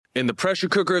In the pressure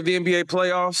cooker of the NBA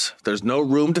playoffs, there's no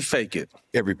room to fake it.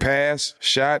 Every pass,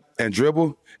 shot, and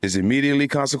dribble is immediately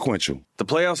consequential. The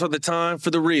playoffs are the time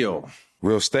for the real.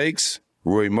 Real stakes,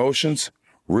 real emotions,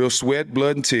 real sweat,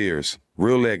 blood, and tears,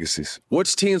 real legacies.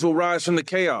 Which teams will rise from the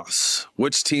chaos?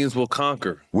 Which teams will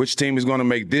conquer? Which team is going to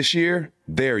make this year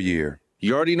their year?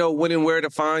 You already know when and where to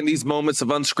find these moments of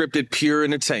unscripted, pure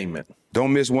entertainment.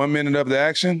 Don't miss 1 minute of the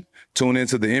action. Tune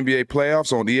into the NBA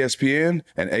playoffs on ESPN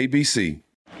and ABC.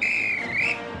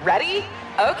 Ready?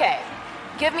 Okay.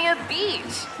 Give me a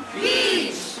beach.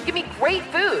 Beach! Give me great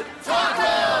food.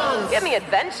 Tacos! Give me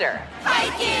adventure.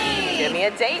 Hiking! Give me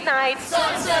a date night.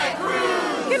 Sunset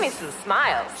cruise! Give me some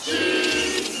smiles.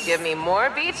 Cheese! Give me more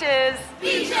beaches.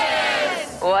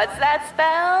 Beaches! What's that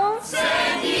spell?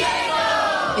 San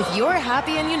Diego! If you're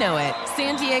happy and you know it,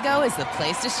 San Diego is the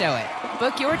place to show it.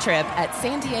 Book your trip at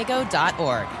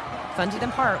sandiego.org. Funded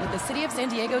in part with the City of San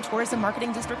Diego Tourism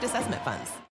Marketing District Assessment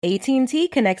Funds. AT&T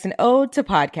connects an ode to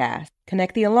podcast.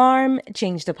 Connect the alarm,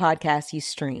 change the podcast you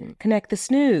stream. Connect the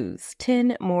snooze,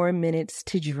 10 more minutes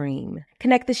to dream.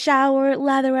 Connect the shower,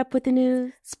 lather up with the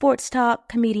news, sports talk,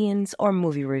 comedians, or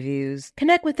movie reviews.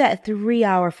 Connect with that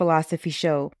 3-hour philosophy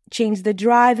show. Change the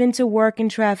drive into work and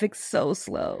traffic so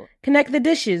slow. Connect the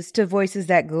dishes to voices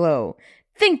that glow.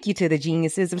 Thank you to the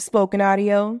geniuses of spoken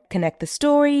audio. Connect the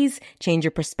stories, change your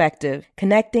perspective.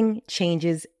 Connecting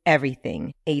changes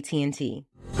everything. AT&T.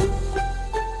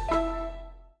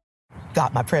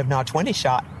 Got my Prevnar 20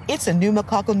 shot. It's a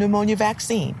pneumococcal pneumonia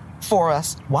vaccine. For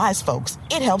us, wise folks,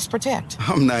 it helps protect.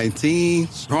 I'm 19,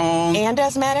 strong. And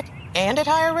asthmatic, and at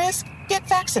higher risk. Get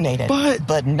vaccinated.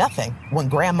 But nothing when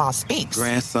grandma speaks.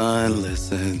 Grandson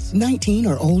listens. 19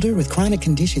 or older with chronic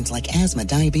conditions like asthma,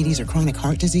 diabetes, or chronic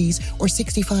heart disease, or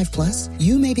 65 plus,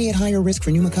 you may be at higher risk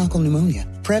for pneumococcal pneumonia.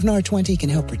 Prevnar 20 can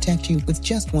help protect you with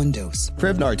just one dose.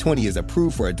 Prevnar 20 is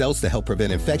approved for adults to help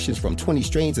prevent infections from 20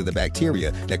 strains of the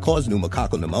bacteria that cause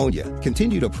pneumococcal pneumonia.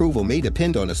 Continued approval may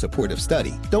depend on a supportive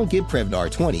study. Don't give Prevnar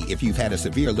 20 if you've had a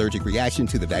severe allergic reaction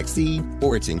to the vaccine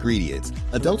or its ingredients.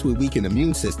 Adults with weakened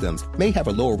immune systems may have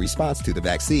a lower response to the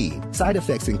vaccine. Side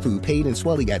effects include pain and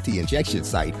swelling at the injection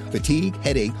site, fatigue,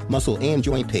 headache, muscle, and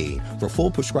joint pain. For full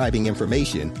prescribing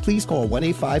information, please call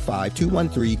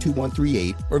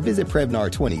 1-855-213-2138 or visit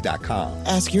Prevnar20.com.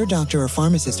 Ask your doctor or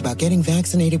pharmacist about getting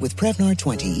vaccinated with Prevnar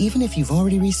 20, even if you've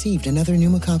already received another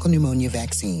pneumococcal pneumonia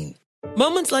vaccine.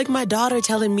 Moments like my daughter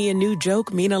telling me a new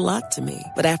joke mean a lot to me.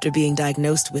 But after being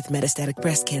diagnosed with metastatic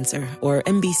breast cancer, or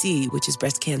MBC, which is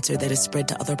breast cancer that is spread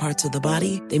to other parts of the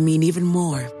body, they mean even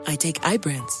more. I take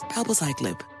Ibrance,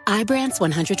 palbociclib. Ibrance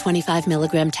 125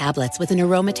 milligram tablets with an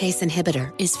aromatase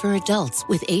inhibitor is for adults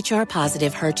with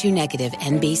HR-positive, HER2-negative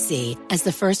MBC as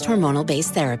the first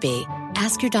hormonal-based therapy.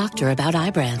 Ask your doctor about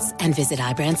Ibrance and visit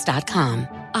Ibrance.com.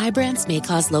 Ibrance may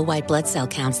cause low white blood cell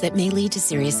counts that may lead to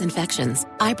serious infections.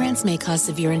 Ibrance may cause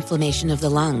severe inflammation of the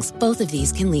lungs. Both of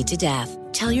these can lead to death.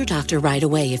 Tell your doctor right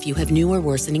away if you have new or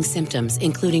worsening symptoms,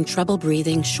 including trouble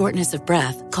breathing, shortness of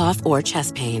breath, cough, or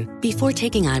chest pain. Before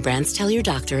taking Ibrance, tell your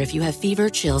doctor if you have fever,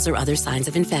 chills, or other signs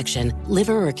of infection,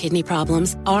 liver or kidney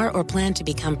problems, are or plan to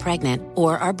become pregnant,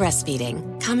 or are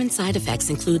breastfeeding. Common side effects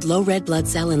include low red blood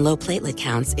cell and low platelet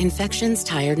counts, infections,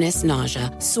 tiredness,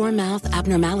 nausea, sore mouth,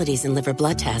 abnormalities in liver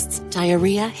blood tests,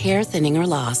 diarrhea, hair thinning or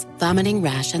loss, vomiting,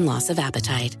 rash, and loss of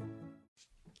appetite.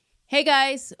 Hey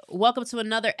guys, welcome to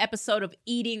another episode of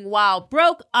Eating While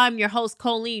Broke. I'm your host,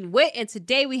 Colleen Witt, and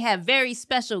today we have very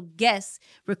special guest,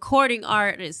 recording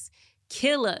artist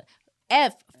KILLA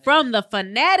F from the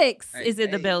Fanatics is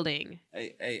in the building.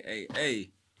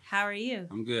 Hey. How are you?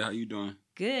 I'm good. How you doing?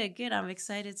 Good. I'm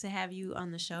excited to have you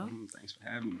on the show. Thanks for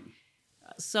having me.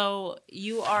 So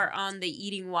you are on the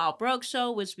Eating While Broke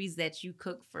show, which means that you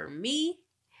cook for me.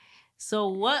 So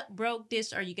what broke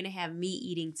dish are you going to have me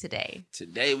eating today?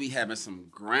 Today we having some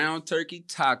ground turkey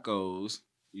tacos.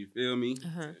 You feel me?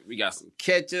 Uh-huh. We got some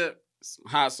ketchup, some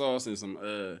hot sauce, and some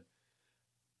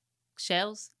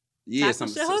shells? Yeah,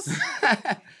 taco shells?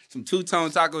 Some two-tone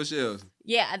taco shells.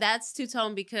 Yeah, that's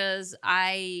two-tone because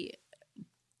I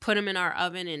put them in our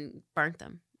oven and burnt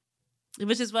them.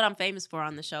 Which is what I'm famous for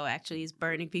on the show, actually, is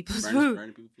burning people's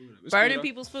food. Burning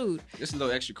people's food. Just a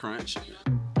little extra crunch.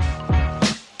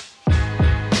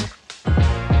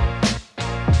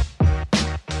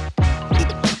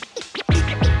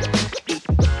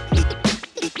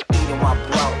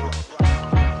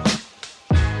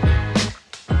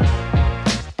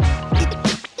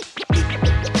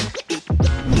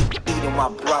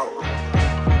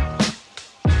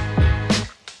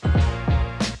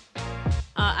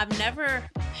 I've never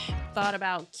thought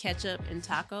about ketchup and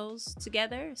tacos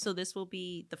together, so this will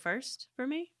be the first for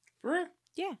me. For real?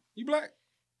 Yeah. You black?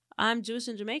 I'm Jewish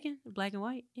and Jamaican, black and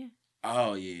white. Yeah.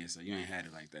 Oh, yeah. So you ain't had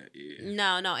it like that. Yeah.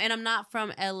 No. And I'm not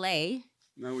from L.A.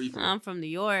 No, where you from? I'm from New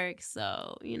York,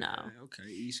 so, you know. Okay,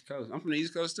 East Coast. I'm from the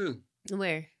East Coast, too.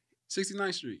 Where?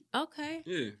 69th Street. Okay.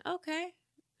 Yeah.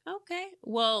 Okay.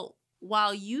 Well,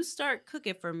 while you start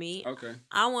cooking for me,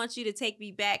 I want you to take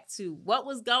me back to what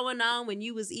was going on when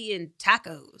you was eating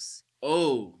tacos.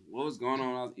 Oh, what was going on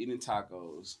when I was eating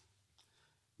tacos?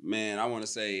 Man, I want to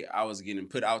say I was getting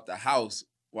put out the house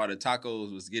while the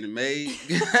tacos was getting made.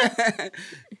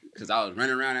 Because I was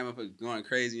running around that motherfucker going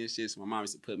crazy and shit. So my mom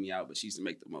used to put me out, but she used to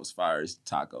make the most fire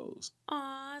tacos.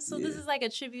 Aw, so this is like a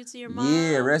tribute to your mom?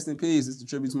 Yeah, rest in peace. It's a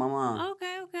tribute to my mom.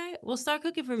 Okay. Well, start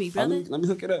cooking for me, brother. Let me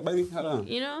hook it up, baby. Hold on.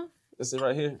 You know? That's it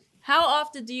right here. How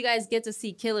often do you guys get to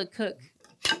see Killa cook?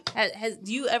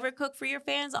 Do you ever cook for your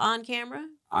fans on camera?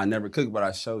 I never cook, but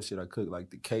I show shit. I cook like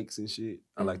the cakes and shit.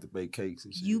 I like to bake cakes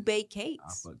and shit. You bake cakes?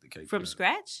 I fuck the cake from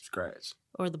scratch? Scratch.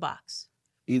 Or the box?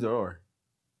 Either or.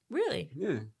 Really?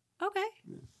 Yeah. Okay.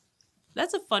 Yeah.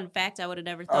 That's a fun fact I would have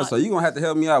never thought. Oh, so you're going to have to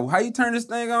help me out. How you turn this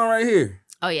thing on right here?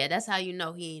 Oh, yeah. That's how you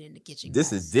know he ain't in the kitchen.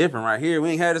 This is different right here. We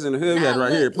ain't had this in the hood. We had it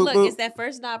right here. Look, it's that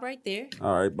first knob right there.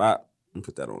 All right, bop. Let me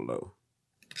put that on low.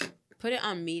 Put it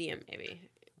on medium, maybe.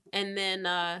 And then...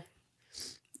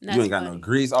 you ain't got no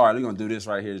grease. All right, we're going to do this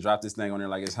right here. Drop this thing on there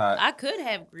like it's hot. I could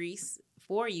have grease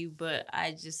for you, but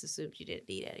I just assumed you didn't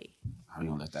need any. I'm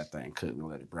going to let that thing cook. We're going to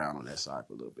let it brown on that side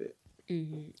for a little bit.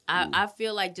 Mm-hmm. I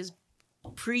feel like just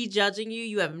prejudging you,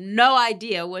 you have no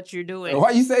idea what you're doing.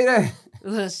 Why you say that?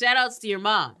 Well, shout outs to your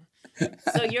mom.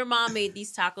 So your mom made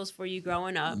these tacos for you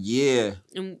growing up. Yeah.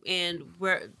 And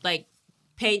we're like,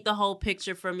 paint the whole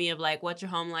picture for me of like what your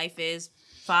home life is.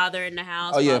 Father in the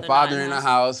house. Oh, yeah, father in the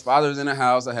house. Father's in the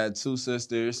house. I had 2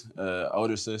 sisters.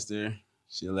 Older sister,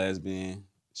 she a lesbian.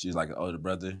 She's like an older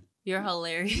brother. You're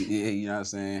hilarious. Yeah, you know what I'm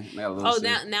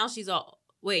saying? Now she's all,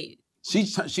 wait.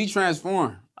 She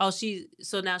transformed. Oh,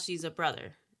 so now she's a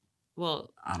brother.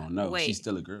 Well, I don't know. Wait. She's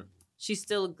still a girl. She's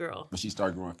still a girl. But she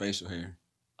started growing facial hair.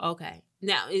 Okay.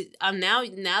 Now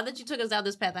that you took us down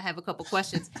this path, I have a couple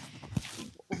questions.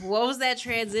 What was that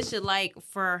transition like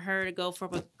for her to go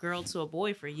from a girl to a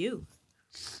boy for you?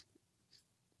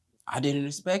 I didn't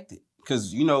expect it.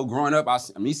 Because, growing up,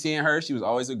 me seeing her, she was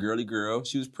always a girly girl.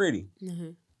 She was pretty.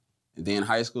 Mm-hmm. And then in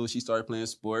high school, she started playing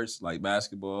sports like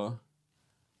basketball.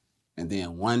 And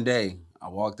then one day, I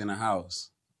walked in the house.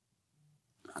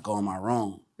 I go in my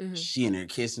room. Mm-hmm. She in there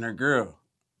kissing her girl.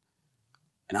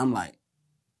 And I'm like,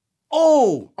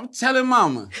 oh, I'm telling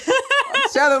mama.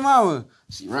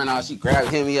 She run out, she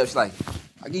hit me up. She's like,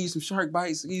 I give you some shark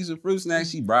bites, I give you some fruit snacks.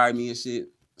 She bribed me and shit.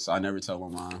 So I never told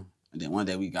my mom. And then one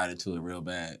day we got into it real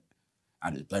bad.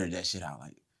 I just blurted that shit out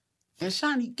like, and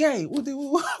Shiny gay.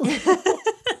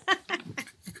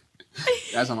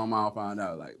 That's how my mom found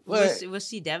out. Like, what? Was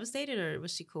she devastated or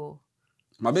was she cool?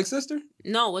 My big sister?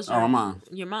 No, my mom.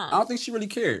 Your mom. I don't think she really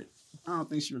cared.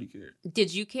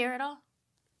 Did you care at all?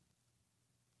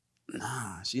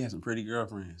 Nah, she had some pretty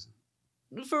girlfriends.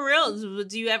 For real?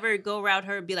 Do you ever go around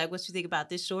her and be like, what you think about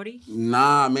this shorty?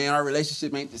 Nah, man, our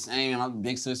relationship ain't the same. My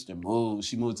big sister moved.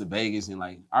 She moved to Vegas and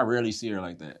like, I rarely see her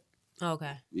like that.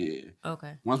 Okay. Yeah.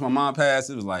 Okay. Once my mom passed,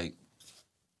 it was like,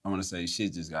 I want to say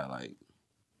shit just got like,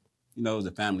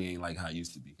 the family ain't like how it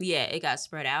used to be. Yeah, it got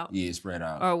spread out? Yeah, spread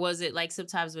out. Or was it like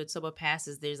sometimes when someone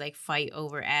passes, there's like fight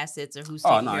over assets or who's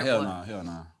taking care of what? Hell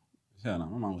no. Hell no.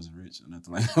 My mom wasn't rich or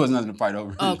nothing like that. There was nothing to fight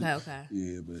over. Okay.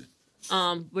 Yeah, but...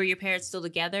 were your parents still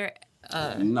together?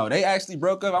 No, they actually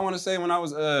broke up, I want to say, when I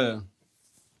was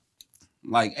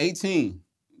like 18.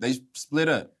 They split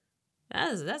up.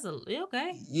 That's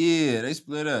okay. Yeah, they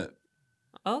split up.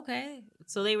 Okay.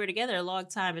 So they were together a long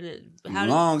time.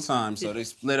 So they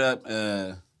split up.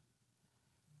 I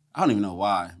don't even know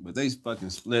why, but they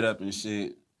fucking split up and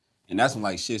shit. And that's when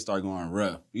like shit started going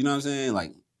rough. You know what I'm saying?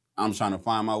 Like I'm trying to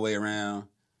find my way around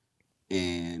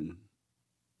and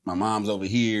my mom's over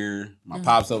here, my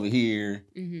pop's over here,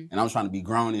 and I'm trying to be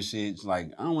grown and shit. It's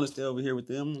like, I don't want to stay over here with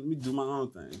them. Let me do my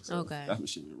own thing. So okay. That's when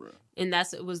shit went rough. And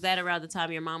was that around the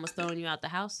time your mom was throwing you out the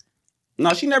house?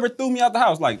 No, she never threw me out the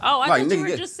house. Like, I like, thought you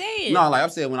were just saying. No, like I'm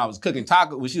saying when I was cooking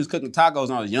tacos, when she was cooking tacos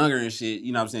when I was younger and shit,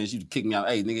 you know what I'm saying? She would kick me out.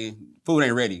 Hey, nigga, food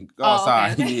ain't ready. Go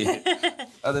outside. Okay. Yeah.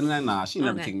 Other than that, nah, she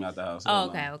never kicked me out the house.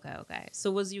 Okay.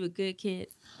 So was you a good kid?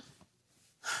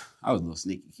 I was a little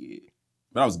sneaky kid.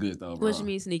 But I was good though, bro. What you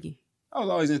mean sneaky? I was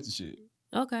always into shit.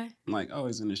 Okay. Like,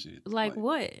 always into shit. Like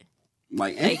what?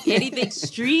 Like anything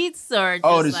streets or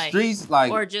just streets,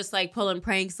 like, or just like pulling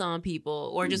pranks on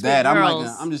people or just that, with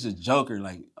girls. I'm just a joker.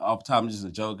 Like off top, I'm just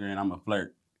a joker and I'm a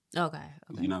flirt. Okay.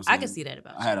 You know what I'm saying? I can see that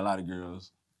about you. I had a lot of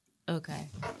girls. Okay.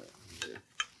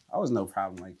 I was no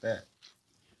problem like that.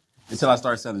 Until I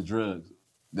started selling drugs.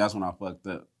 That's when I fucked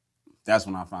up. That's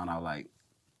when I found out, like,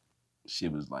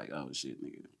 shit was like, oh, shit,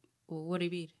 nigga. Well, what do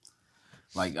you mean?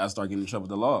 Like, I started getting in trouble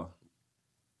with the law.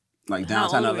 Like, How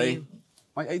downtown old were LA. you?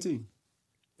 Like, 18.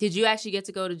 Did you actually get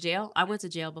to go to jail? I went to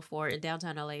jail before in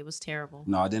downtown LA. It was terrible.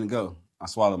 No, I didn't go. I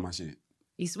swallowed my shit.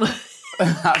 You smart.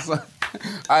 Cause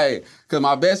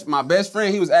my best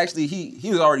friend, he was actually, he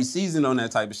was already seasoned on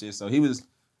that type of shit. So he was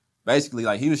basically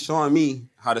like, he was showing me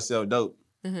how to sell dope.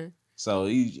 Mm-hmm. So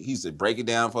he used to break it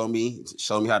down for me,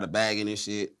 show me how to bag it and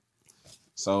shit.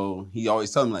 So he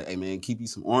always told me like, hey man, keep you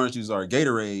some orange juice or a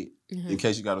Gatorade in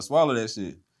case you gotta swallow that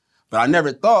shit. But I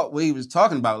never thought what he was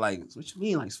talking about, like, what you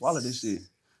mean, like swallow this shit?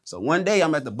 So one day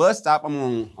I'm at the bus stop, I'm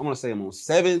on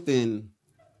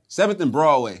 7th and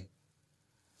Broadway.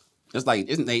 It's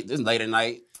late at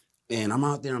night, and I'm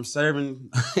out there, I'm serving,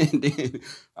 and then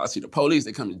I see the police,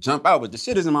 they come to jump out, but the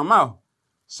shit is in my mouth.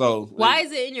 So why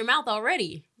is it in your mouth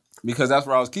already? Because that's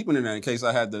where I was keeping it in case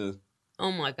I had to.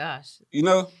 Oh my gosh. You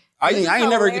know, I ain't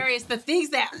never. Hilarious. The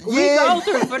things that we go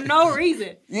through for no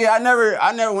reason. Yeah, I never.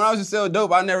 When I was to sell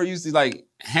dope, I never used to like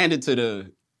hand it to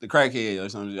the crackhead or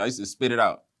something. I used to spit it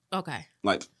out. Okay.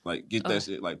 Like get that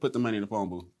shit. Like put the money in the phone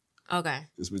booth. Okay.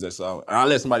 And spit that shit. And I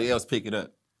let somebody else pick it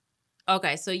up.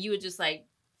 Okay, so you would just like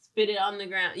spit it on the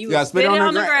ground. You would Yeah, spit it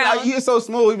on the ground. Like, it's so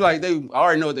smooth. Like they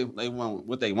already know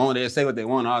what they want. They say what they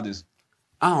want.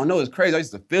 I don't know. It's crazy. I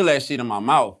used to feel that shit in my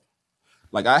mouth.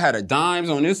 Like I had a dimes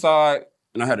on this side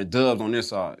and I had a dubs on this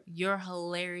side. You're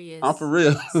hilarious. I'm for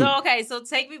real. So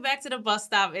take me back to the bus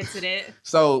stop incident.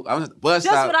 So I was at the bus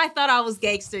stop. Just when I thought I was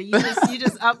gangster. You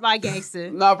just upped my gangster.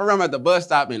 No, for real, I'm at the bus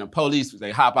stop and the police, they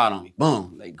hop out on me.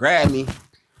 Boom. They grab me.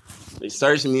 They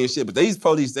searching me and shit. But these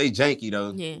police, they janky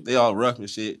though. Yeah. They all rough and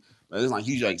shit. But it's like,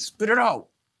 you like, spit it out.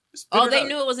 They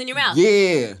knew it was in your mouth?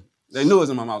 Yeah. They knew it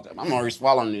was in my mouth. I'm already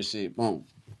swallowing this shit. Boom.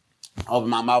 Open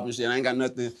my mouth and shit. I ain't got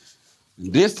nothing.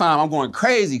 This time I'm going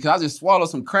crazy because I just swallowed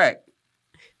some crack.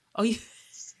 Oh, you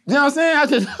know what I'm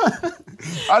saying?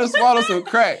 I just swallowed some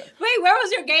crack. Wait, where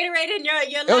was your Gatorade and your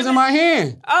lemon? It was in my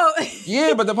hand. Oh.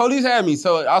 Yeah, but the police had me.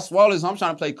 So I swallowed it, so I'm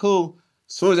trying to play cool.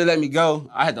 As soon as they let me go,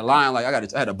 I had to lie. Like I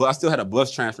still had a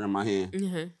bus transfer in my hand.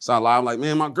 Mm-hmm. So I lied. I'm like,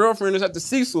 man, my girlfriend is at the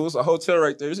Cecil. It's a hotel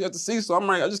right there. She's at the Cecil. I'm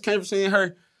like, I just came from seeing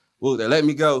her. Well, they let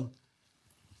me go.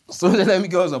 As soon as they let me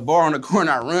go, there's a bar on the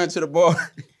corner. I run to the bar.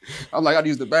 I'm like, I gotta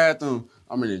use the bathroom.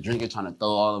 I'm in there drinking, trying to throw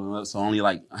all of them up. So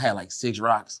I had like 6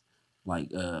 rocks. I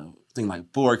think like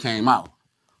 4 came out.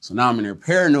 So now I'm in there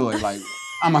paranoid. Like,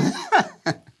 I'm like,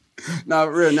 no,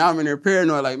 for real. Now I'm in there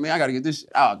paranoid. Like, man, I gotta get this shit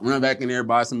out. Run back in there,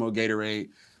 buy some more Gatorade,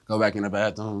 go back in the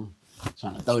bathroom,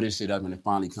 trying to throw this shit up, and it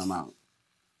finally come out.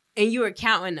 And you were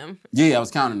counting them? Yeah, I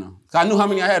was counting them. I knew how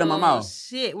many I had in my mouth.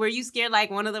 Shit. Were you scared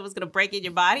like one of them was gonna break in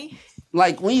your body?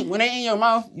 Like when they in your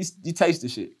mouth, you taste the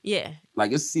shit. Yeah.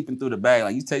 Like it's seeping through the bag.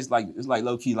 Like you taste like, it's like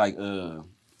low key like I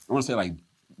want to say like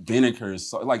vinegar,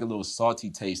 like a little salty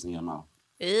taste in your mouth.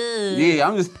 Ew. Yeah,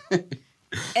 I'm just.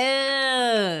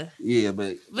 Yeah,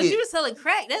 but you were selling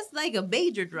crack. That's like a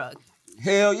major drug.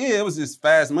 Hell yeah, it was just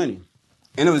fast money,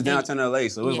 and it was downtown LA,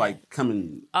 so it was like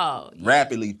coming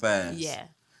rapidly fast. Yeah,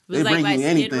 they bring you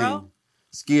anything.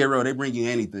 Skid Row, they bring you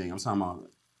anything. I'm talking about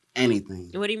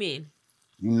anything. What do you mean?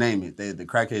 You name it, the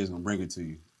crackhead's gonna bring it to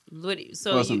you.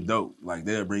 So some dope, like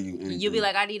they'll bring you anything. You'll be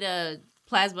like, I need a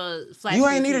plasma flash. You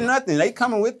ain't needing nothing. They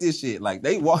coming with this shit. Like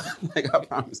they walk, like I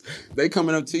promise, they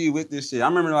coming up to you with this shit. I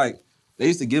remember like they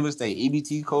used to give us their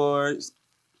EBT cards.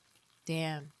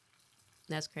 Damn,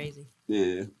 that's crazy.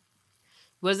 Yeah.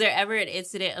 Was there ever an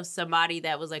incident of somebody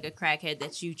that was like a crackhead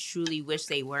that you truly wish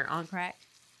they weren't on crack?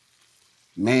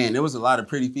 Man, there was a lot of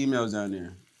pretty females down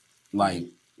there.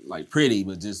 Like pretty,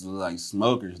 but just like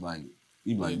smokers. Like,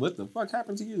 you be like, what the fuck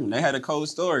happened to you? And they had a cold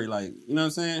story. Like, you know what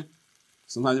I'm saying?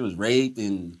 Sometimes it was raped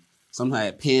and sometimes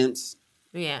had pimps.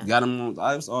 Yeah. Got them on,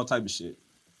 it was all type of shit.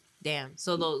 Damn.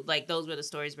 So those were the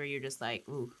stories where you're just like,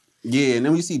 ooh. Yeah, and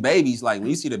then we see babies. Like, when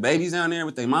you see the babies down there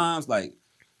with their moms, like,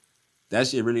 that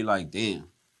shit really like, damn.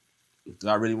 Do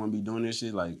I really want to be doing this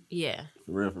shit? Like, yeah.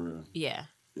 For real. Yeah.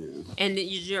 And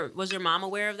was your mom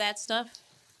aware of that stuff?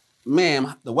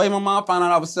 Man, the way my mom found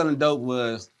out I was selling dope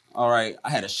was, all right,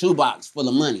 I had a shoebox full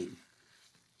of money.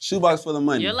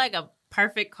 You're like a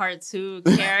perfect cartoon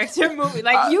character movie.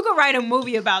 Like, you could write a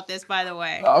movie about this, by the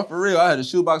way. Oh, for real. I had a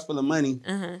shoebox full of money,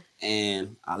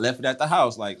 and I left it at the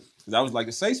house, like, because that was like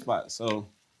a safe spot. So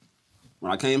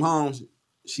when I came home,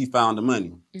 she found the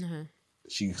money.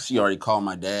 She already called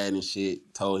my dad and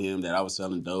shit, told him that I was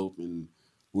selling dope and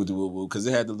woo-doo-woo-woo, because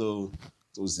it had the little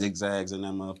zigzags in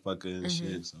that motherfucker and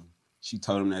shit. So she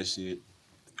told him that shit.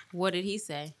 What did he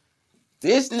say?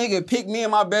 This nigga picked me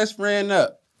and my best friend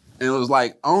up And it was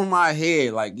like on my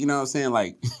head, like, you know what I'm saying?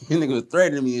 Like, this nigga was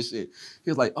threatening me and shit. He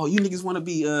was like, oh, you niggas want to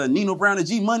be Nino Brown and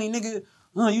G Money, nigga?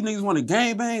 You niggas want to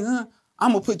gang bang, huh?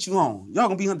 I'm going to put you on. Y'all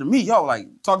going to be under me. Y'all, like,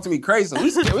 talk to me crazy.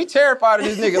 So we terrified of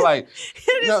this nigga, like.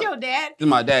 This your dad? This is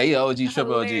my dad. He a OG,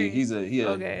 triple OG.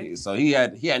 Okay. So he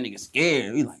had niggas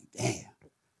scared. We like, damn.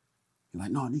 He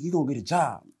like, no, nigga, you going to get a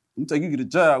job. I'm take you get a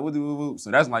job. So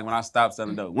that's like when I stopped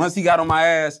selling dope. Once he got on my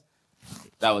ass,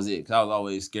 that was it. Because I was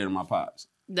always scared of my pops.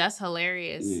 That's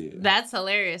hilarious. Yeah. That's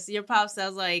hilarious. Your pop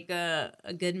sounds like a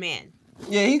good man.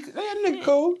 Yeah, that nigga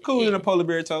cool. Cool in a polar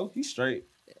bear toe. He's straight.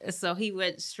 So he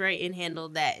went straight and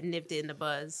handled that and nipped it in the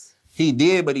buzz. He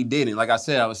did, but he didn't. Like I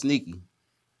said, I was sneaky.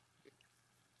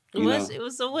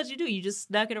 So what'd you do? You just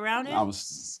snuck it around him? I was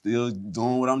still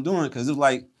doing what I'm doing. Because it was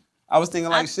like, I was thinking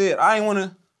like, shit, I ain't want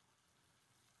to.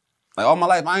 Like all my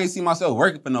life, I ain't see myself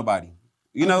working for nobody.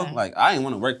 You know? Like I ain't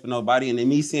want to work for nobody. And then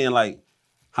me seeing like,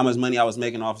 how much money I was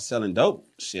making off of selling dope,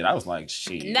 shit, I was like,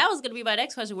 shit. And that was going to be my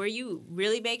next question. Were you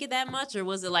really making that much, or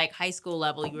was it like high school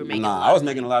level you were making? Nah, I was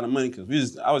making a lot of money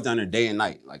because I was down there day and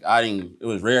night. Like it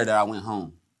was rare that I went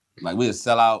home. Like we would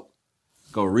sell out,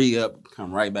 go re-up,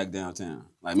 come right back downtown.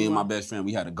 Like me and my best friend,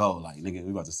 we had a goal. Like, nigga,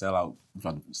 we about to sell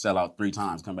out 3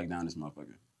 times, come back down this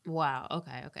motherfucker. Wow,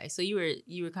 okay. So you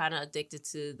were kind of addicted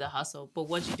to the hustle, but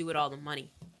what'd you do with all the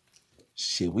money?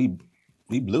 Shit, we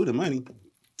blew the money.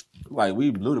 Like, we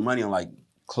blew the money on, like,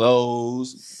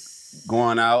 clothes,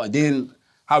 going out. And then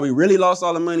how we really lost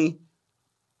all the money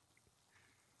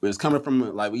was coming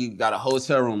from, like, we got a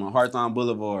hotel room on Hawthorne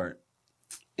Boulevard,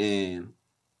 and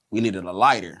we needed a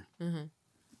lighter. Mm-hmm.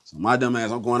 So my dumb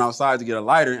ass, I'm going outside to get a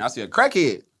lighter, and I see a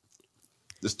crackhead.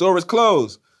 The store was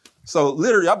closed. So,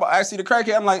 literally, I see the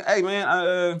crackhead. I'm like, hey, man,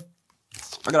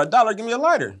 I got $1. Give me a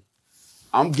lighter.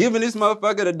 I'm giving this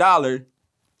motherfucker the $1.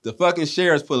 The fucking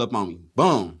sheriffs pull up on me.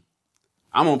 Boom.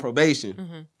 I'm on probation.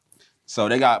 Mm-hmm. So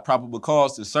they got probable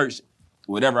cause to search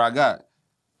whatever I got.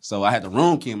 So I had the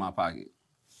room key in my pocket.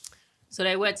 So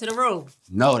they went to the room?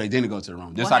 No, they didn't go to the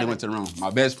room. This how they went to the room.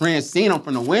 My best friend seen him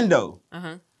from the window.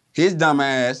 Uh-huh. His dumb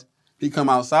ass, he come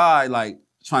outside like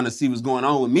trying to see what's going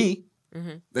on with me.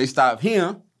 Mm-hmm. They stopped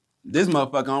him. This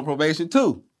motherfucker on probation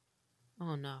too.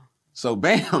 Oh no. So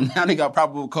bam, now they got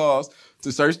probable cause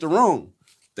to search the room.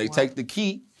 They take the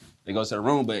key, they go to the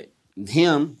room, but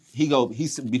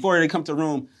before they come to the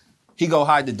room, he go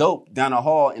hide the dope down the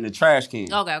hall in the trash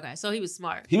can. Okay. So he was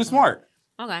smart. He was smart.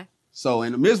 Okay. So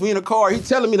in the midst, we in the car, he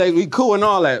telling me like we cool and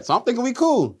all that. So I'm thinking we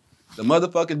cool. The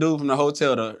motherfucking dude from the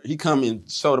hotel, he come and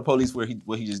show the police what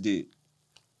he just did.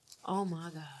 Oh my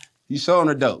God. He showed him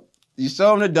the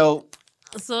dope.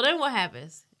 So then what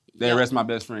happens? They arrest my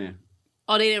best friend.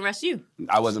 Oh, they didn't arrest you?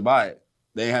 I wasn't by it.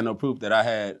 They ain't had no proof that I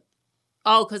had.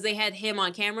 Oh, because they had him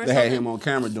on camera or something? They had him on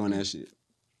camera doing that shit.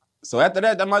 So after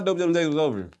that my dope dealing days was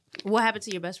over. What happened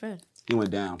to your best friend? He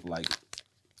went down for like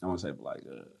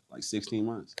 16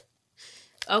 months.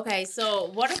 Okay, so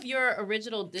one of your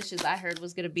original dishes I heard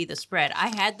was going to be the spread. I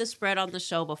had the spread on the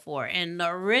show before, and the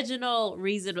original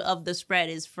reason of the spread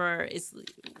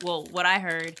what I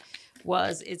heard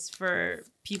was it's for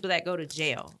people that go to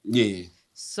jail. Yeah.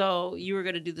 So you were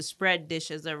going to do the spread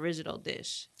dish as the original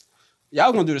dish. Yeah, I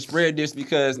was going to do the spread dish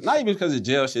not even because of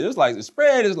jail shit. It was like, the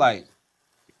spread is like,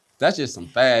 that's just some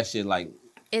fast shit. Like,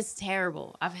 it's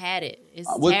terrible. I've had it. It's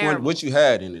terrible. What you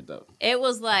had in it, though? It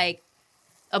was like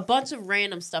a bunch of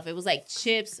random stuff. It was like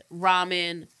chips,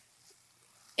 ramen.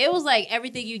 It was like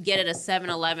everything you get at a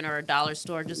 7-Eleven or a dollar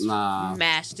store, just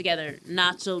mashed together.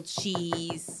 Nacho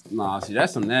cheese. Nah, see,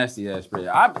 that's some nasty ass spread.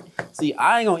 I ain't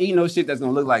gonna eat no shit that's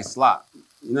gonna look like slop.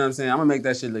 You know what I'm saying? I'm gonna make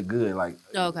that shit look good. Like,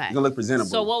 okay, it's gonna look presentable.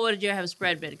 So what would your have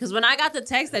spread been? Because when I got the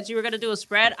text that you were gonna do a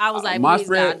spread, I was like, please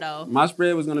God, no. My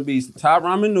spread was gonna be top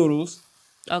ramen noodles.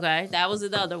 Okay, that was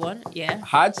the other one. Yeah.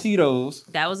 Hot Cheetos.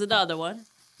 That was the other one.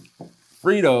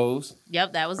 Fritos.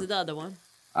 Yep, that was the other one.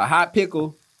 A hot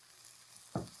pickle.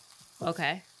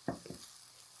 Okay.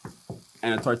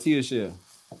 And a tortilla shell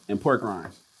and pork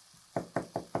rinds.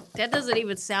 That doesn't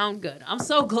even sound good. I'm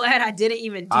so glad I didn't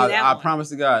even do that. I promise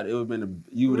to God, it would have been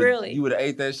you would have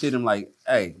ate that shit and like,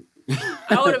 hey.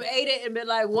 I would have ate it and been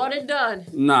like, one and done.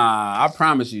 Nah, I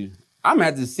promise you. I'm gonna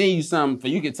have to send you something for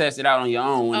you can test it out on your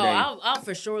own one day. I'll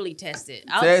for surely test it.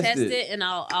 I'll test it and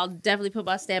I'll definitely put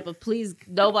my stamp of please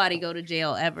nobody go to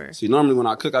jail ever. See, normally when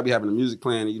I cook, I be having the music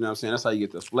playing, you know what I'm saying? That's how you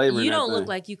get the flavor. You don't look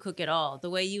like you cook at all. The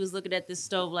way you was looking at this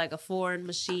stove like a foreign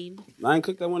machine. I ain't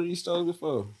cooked at one of these stoves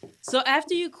before. So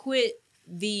after you quit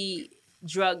the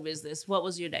drug business, what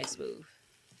was your next move?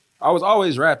 I was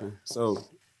always rapping. So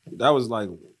that was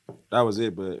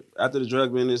it. But after the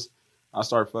drug business, I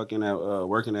started working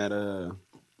at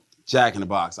Jack in the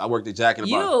Box. I worked at Jack in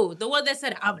the Box. You, the one that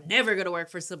said, I'm never going to work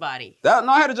for somebody. No,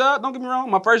 I had a job. Don't get me wrong.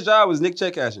 My first job was Nick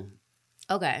check cashing.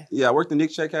 Okay. Yeah, I worked in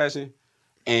Nick check cashing,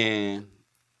 and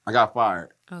I got fired.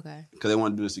 Okay. Because they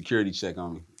wanted to do a security check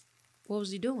on me. What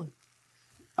was you doing?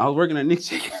 I was working at Nick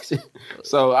check cashing.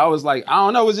 So I was like, I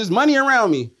don't know. It was just money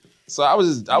around me. So I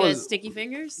was... You had sticky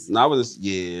fingers? No, I was...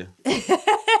 Yeah.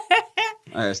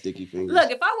 I had sticky fingers. Look,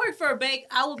 if I worked for a bank,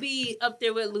 I would be up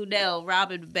there with Lunell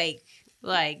robbing the bank.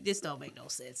 Like, this don't make no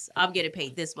sense. I'm getting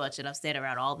paid this much and I'm standing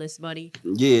around all this money.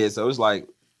 Yeah, so it was like,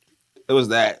 it was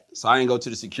that. So I didn't go to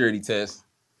the security test.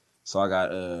 So I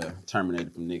got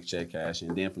terminated from Nick check cashing.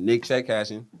 And then from Nick check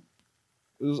cashing,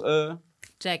 it was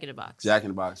Jack in the Box. Jack in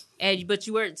the Box. But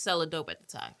you weren't selling dope at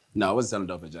the time. No, I wasn't selling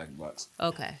dope at Jack in the Box.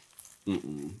 Okay.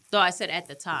 Mm-mm. So I said at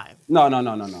the time.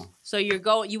 No. So you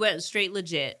went straight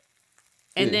legit.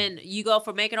 And then you go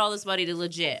from making all this money to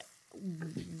legit.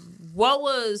 What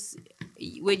was,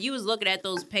 when you was looking at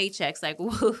those paychecks, like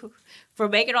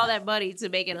from making all that money to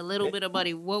making a little bit of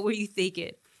money, what were you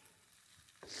thinking?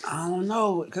 I don't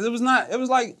know. Because it was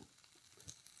like,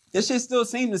 this shit still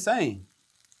seemed the same.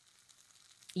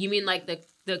 You mean like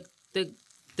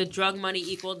the drug money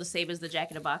equaled the same as the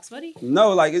Jack in the Box money?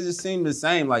 No, like it just seemed the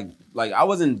same. Like I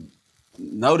wasn't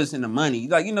noticing the money.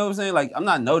 Like, you know what I'm saying? Like, I'm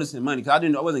not noticing money because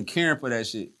I wasn't caring for that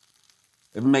shit.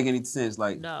 If it make any sense.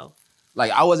 Like, no.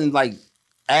 Like, I wasn't like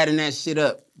adding that shit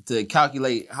up to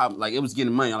calculate how, like, it was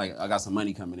getting money. I'm like, I got some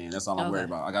money coming in. That's all I'm worried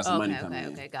about. I got some money coming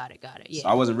in. Okay, got it. Yeah. So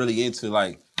I wasn't really into,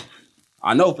 like,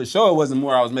 I know for sure it wasn't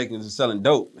more I was making than selling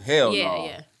dope. Hell no.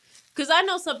 Yeah. Because I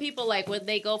know some people, like, when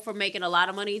they go from making a lot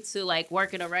of money to, like,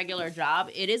 working a regular job,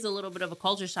 it is a little bit of a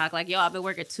culture shock. Like, yo, I've been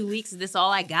working 2 weeks. Is this all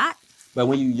I got? But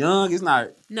when you're young, it's not.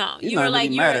 No, you were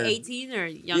like, you were 18 or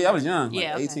younger? Yeah, I was young. Like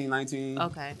yeah, okay. 18, 19.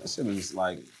 Okay. That shit was just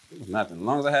like, it was nothing. As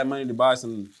long as I had money to buy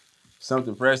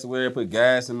something fresh to wear, put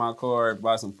gas in my car,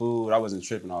 buy some food, I wasn't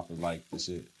tripping off of, like, the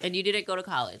shit. And you didn't go to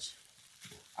college?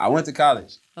 I went to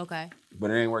college. Okay.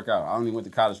 But it didn't work out. I only went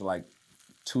to college for, like,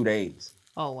 2 days.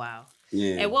 Oh, wow.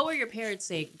 Yeah. And what were your parents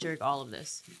saying during all of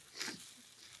this?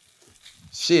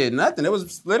 Shit, nothing. It was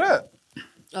split up.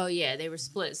 Oh, yeah, they were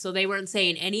split. So they weren't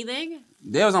saying anything?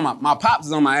 They was on my pops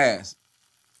was on my ass.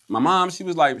 My mom, she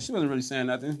wasn't really saying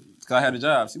nothing because I had a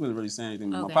job. She wasn't really saying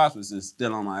anything. But my pops was just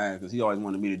still on my ass because he always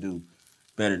wanted me to do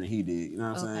better than he did. You know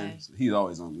what I'm saying? So he's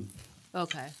always on me.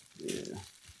 Okay. Yeah.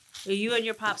 Are you and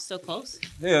your pops still close?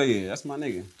 Hell yeah, that's my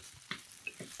nigga.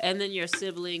 And then your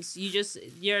siblings,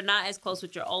 you're not as close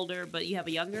with your older, but you have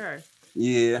a younger? Or?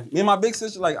 Yeah. Me and my big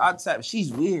sister, like,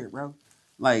 she's weird, bro.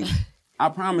 Like, I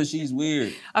promise she's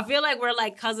weird. I feel like we're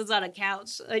like cousins on a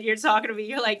couch and you're talking to me.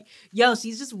 You're like, yo,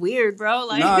 she's just weird, bro.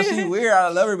 Like, nah, she's weird. I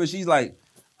love her, but she's like,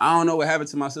 I don't know what happened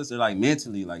to my sister, like,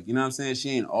 mentally. Like, you know what I'm saying?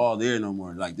 She ain't all there no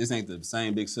more. Like, this ain't the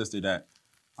same big sister that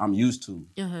I'm used to.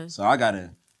 Uh-huh. So I gotta,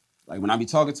 like, when I be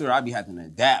talking to her, I be having to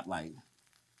adapt. Like,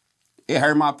 it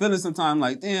hurt my feelings sometimes.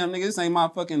 Like, damn, nigga, this ain't my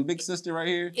fucking big sister right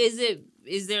here.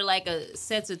 Is there like a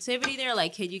sensitivity there?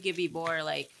 Like, can you give me more,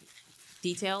 like,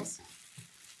 details?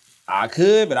 I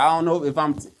could, but I don't know if I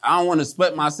don't want to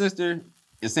split my sister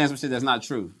and saying some shit that's not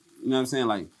true. You know what I'm saying?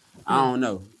 Like, I don't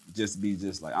know. Just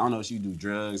like, I don't know if she do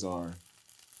drugs or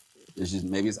it's just,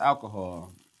 maybe it's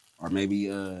alcohol or maybe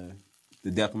the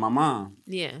death of my mom.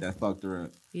 Yeah. That fucked her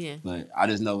up. Yeah. But I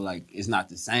just know, like, it's not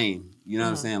the same. You know what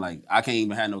I'm saying? Like, I can't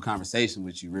even have no conversation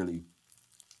with you, really.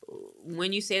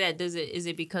 When you say that, is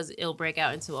it because it'll break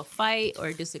out into a fight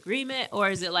or disagreement? Or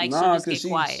is it like she'll just get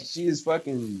quiet? She is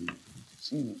fucking...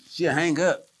 She'll hang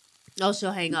up. Oh,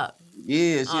 she'll hang up.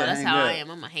 Yeah, she'll hang up. That's how I am.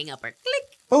 I'm gonna hang up her.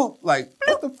 Click. Boop. Like,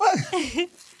 what the fuck?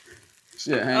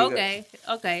 She'll hang up.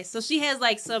 Okay. So she has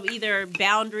like some either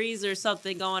boundaries or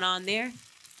something going on there.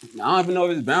 I don't even know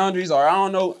if it's boundaries or I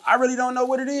don't know. I really don't know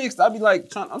what it is. I'll be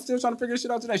like, I'm still trying to figure this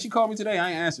shit out today. She called me today.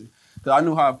 I ain't answered. Because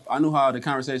I knew how the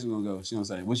conversation was gonna go. She gonna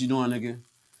say, what you doing, nigga?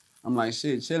 I'm like,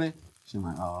 shit, chilling. She's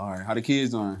like, oh, all right. How the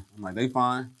kids doing? I'm like, they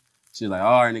fine. She's like,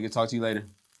 all right, nigga, talk to you later.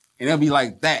 And it'll be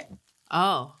like that.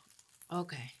 Oh,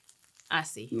 okay. I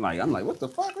see. I'm like, what the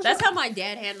fuck? That's how my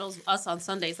dad handles us on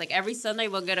Sundays. Like, every Sunday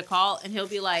we'll get a call and he'll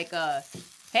be like,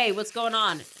 hey, what's going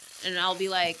on? And I'll be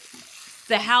like,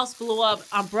 the house blew up.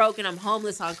 I'm broke and I'm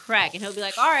homeless on crack. And he'll be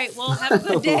like, all right, well, have a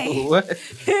good day. What?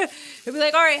 He'll be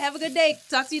like, all right, have a good day.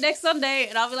 Talk to you next Sunday.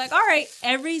 And I'll be like, all right.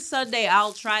 Every Sunday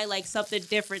I'll try like something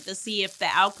different to see if the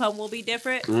outcome will be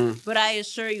different. But I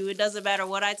assure you, it doesn't matter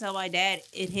what I tell my dad.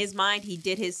 In his mind, he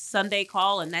did his Sunday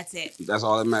call and that's it. That's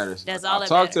all that matters. That's all that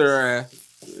talk matters. To her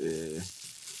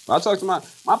ass. Yeah. I talk to my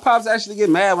pops actually get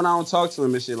mad when I don't talk to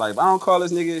him and shit. Like, if I don't call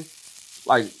this nigga,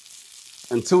 like,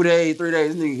 in 2 days, 3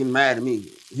 days, this nigga get mad at me.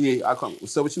 I come,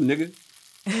 what's up with you, nigga?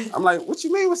 I'm like, what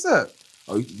you mean, what's up?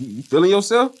 Oh, you feeling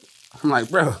yourself? I'm like,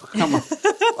 bro, come on.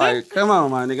 Like, come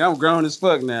on, my nigga. I'm grown as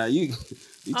fuck now. You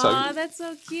talking. Aw, that's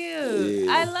so cute.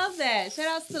 Yeah. I love that. Shout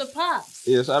outs to the pops.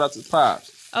 Yeah, shout out to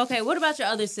Pops. Okay, what about your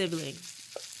other sibling?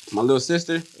 My little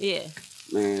sister, Yeah.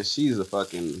 man, she's a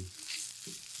fucking,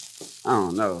 I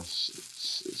don't know.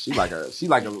 She like a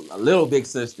little big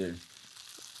sister.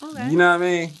 Okay. You know what I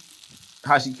mean?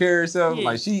 How she carries herself. Yeah.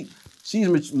 Like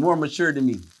she's more mature than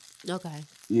me. Okay.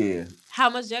 Yeah. How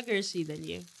much younger is she than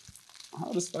you? How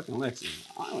old is fucking Lexi?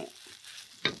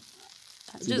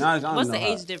 What's the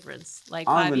age difference? Like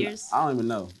 5 years? I don't even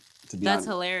know. To be That's honest.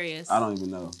 hilarious. I don't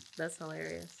even know. That's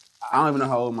hilarious. I don't even know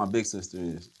how old my big sister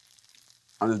is.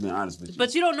 I'm just being honest with you.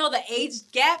 But you don't know the age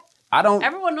gap? I don't.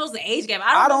 Everyone knows the age gap.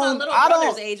 I don't know my little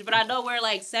brother's age, but I know we're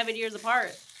like 7 years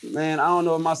apart. Man, I don't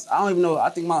know. I don't even know. I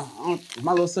think my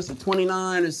little sister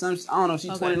 29 or something. I don't know if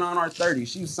she's 29 or 30.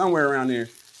 She's somewhere around there.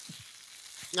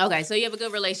 Okay, so you have a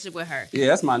good relationship with her. Yeah,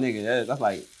 that's my nigga. That's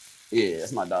like, yeah,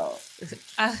 that's my dog.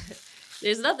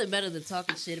 There's nothing better than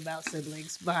talking shit about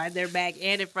siblings behind their back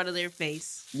and in front of their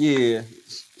face. Yeah.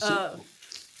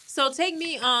 So take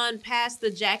me on past the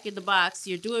Jack in the Box.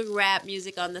 You're doing rap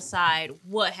music on the side.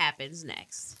 What happens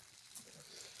next?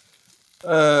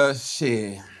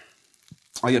 Shit.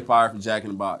 I get fired from Jack in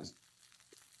the Box.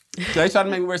 So they tried to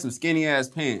make me wear some skinny ass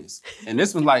pants. And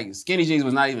this was like, skinny jeans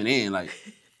was not even in. Like,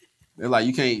 they're like,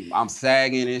 you can't, I'm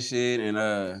sagging and shit.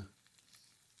 And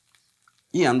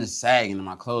yeah, I'm just sagging and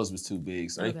my clothes was too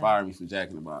big. So they fired me from Jack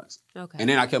in the Box. Okay. And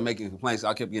then I kept making complaints. So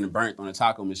I kept getting burnt on the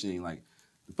taco machine. Like,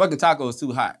 the fucking taco is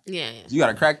too hot. Yeah. You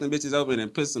gotta crack them bitches open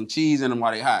and put some cheese in them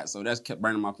while they hot. So that's kept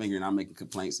burning my finger and I'm making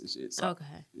complaints and shit. So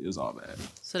it was all bad.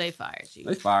 So they fired you.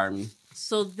 They fired me.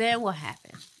 So then what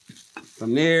happened?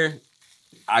 From there,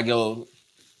 I go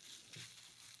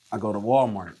to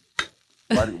Walmart.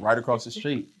 Right across the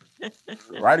street.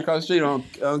 Right across the street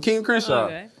on King Crenshaw.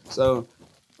 Okay. So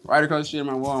right across the street, I'm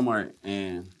at Walmart.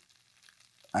 And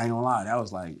I ain't gonna lie, that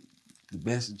was like the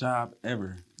best job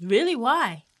ever. Really?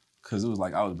 Why? Because it was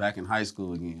like I was back in high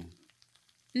school again.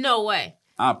 No way.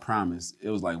 I promise. It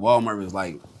was like Walmart was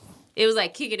like... It was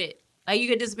like kicking it. Like you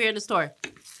could disappear in the store.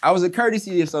 I was a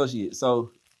courtesy associate. So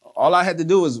all I had to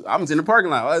do was, I was in the parking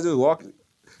lot. All I had to do was walk,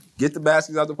 get the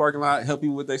baskets out the parking lot, help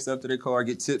people with their stuff to their car,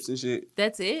 get tips and shit.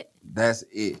 That's it? That's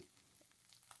it.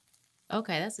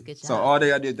 Okay, that's a good job. So all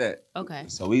day I did that. Okay.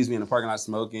 So we used to be in the parking lot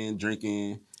smoking,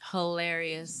 drinking.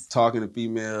 Hilarious. Talking to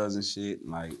females and shit.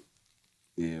 Like,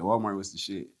 yeah, Walmart was the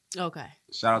shit. Okay.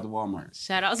 Shout out to Walmart.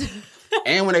 Shout out to...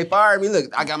 And when they fired me,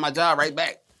 look, I got my job right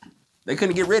back. They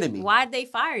couldn't get rid of me. Why'd they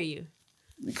fire you?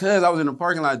 Because I was in the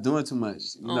parking lot doing too much.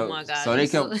 You know? My God. So they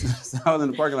kept... So I was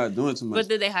in the parking lot doing too much. But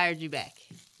then they hired you back?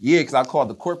 Yeah, because I called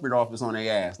the corporate office on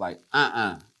their ass. Like,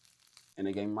 And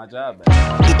they gave me my job back.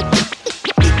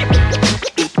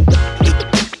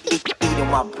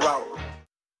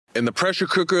 In the pressure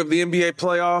cooker of the NBA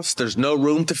playoffs, there's no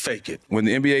room to fake it. When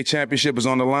the NBA championship is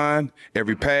on the line,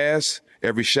 every pass,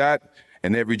 every shot,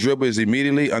 and every dribble is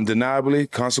immediately, undeniably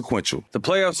consequential. The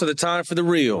playoffs are the time for the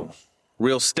real.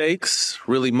 Real stakes,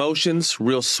 real emotions,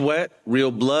 real sweat,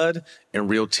 real blood, and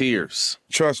real tears.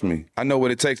 Trust me, I know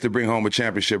what it takes to bring home a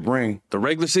championship ring. The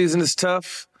regular season is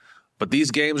tough, but these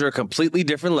games are a completely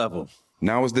different level.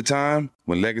 Now is the time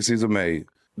when legacies are made.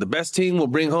 The best team will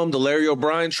bring home the Larry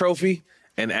O'Brien Trophy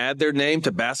and add their name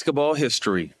to basketball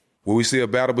history. Will we see a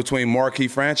battle between marquee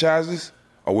franchises,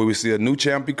 or will we see a new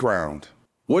champion crowned?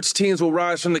 Which teams will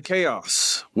rise from the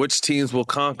chaos? Which teams will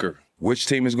conquer? Which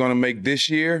team is going to make this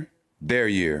year their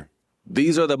year?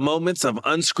 These are the moments of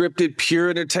unscripted, pure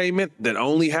entertainment that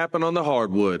only happen on the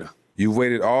hardwood. You've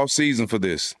waited all season for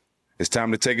this. It's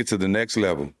time to take it to the next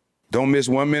level. Don't miss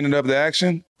 1 minute of the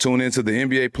action. Tune into the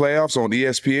NBA playoffs on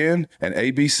ESPN and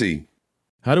ABC.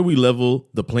 How do we level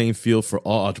the playing field for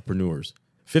all entrepreneurs?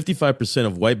 55%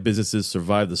 of white businesses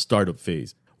survive the startup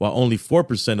phase, while only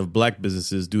 4% of black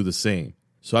businesses do the same.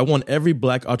 So I want every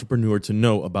black entrepreneur to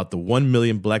know about the 1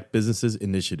 Million Black Businesses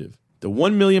Initiative. The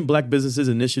 1 Million Black Businesses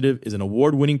Initiative is an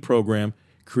award-winning program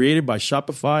created by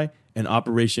Shopify and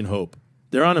Operation Hope.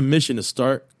 They're on a mission to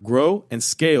start, grow, and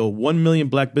scale 1 million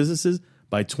black businesses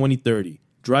by 2030,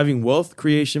 driving wealth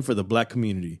creation for the black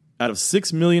community. Out of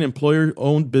 6 million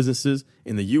employer-owned businesses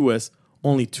in the U.S.,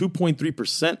 only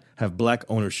 2.3% have black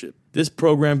ownership. This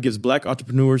program gives black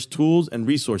entrepreneurs tools and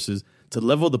resources to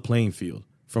level the playing field,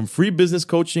 from free business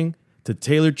coaching to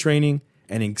tailored training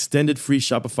and an extended free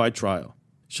Shopify trial.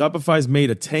 Shopify's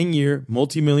made a 10-year,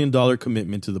 multi-million-dollar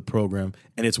commitment to the program,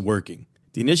 and it's working.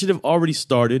 The initiative already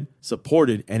started,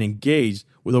 supported, and engaged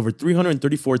with over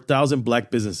 334,000 black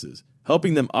businesses,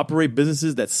 helping them operate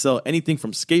businesses that sell anything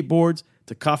from skateboards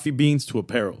to coffee beans to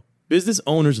apparel. Business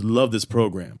owners love this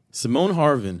program. Simone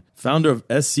Harvin, founder of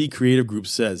SC Creative Group,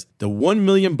 says, the 1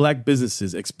 million black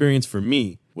businesses experience for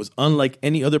me was unlike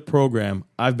any other program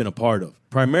I've been a part of,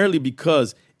 primarily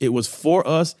because it was for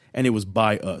us and it was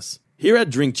by us. Here at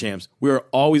Drink Champs, we are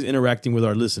always interacting with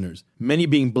our listeners, many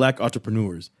being black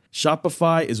entrepreneurs.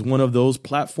 Shopify is one of those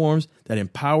platforms that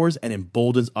empowers and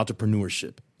emboldens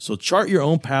entrepreneurship. So chart your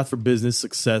own path for business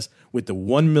success with the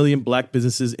 1 Million Black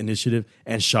Businesses Initiative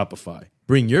and Shopify.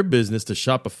 Bring your business to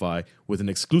Shopify with an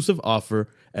exclusive offer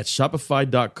at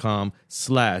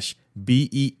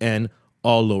shopify.com/BEN,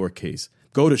 all lowercase.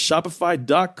 Go to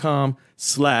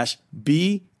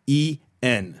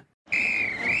shopify.com/BEN.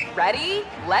 Ready?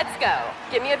 Let's go.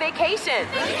 Give me a vacation.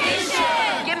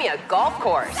 Vacation. Give me a golf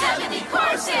course. 70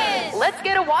 courses. Let's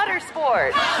get a water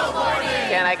sport. Paddleboarding.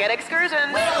 Can I get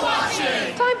excursions? Whale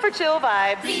watching. Time for chill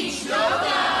vibes. Beach yoga.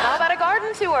 How about a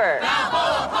garden tour?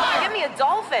 Balboa Park. Give me a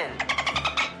dolphin.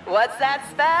 What's that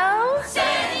spell?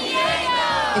 San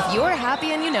Diego. If you're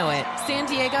happy and you know it, San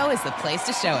Diego is the place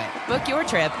to show it. Book your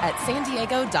trip at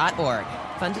sandiego.org.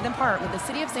 Funded in part with the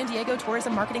City of San Diego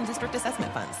Tourism Marketing District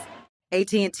Assessment Funds.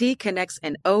 AT&T connects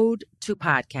an ode to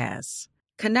podcasts.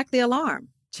 Connect the alarm.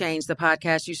 Change the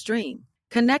podcast you stream.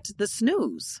 Connect the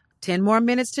snooze. 10 more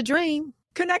minutes to dream.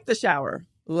 Connect the shower.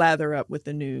 Lather up with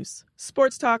the news.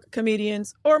 Sports talk,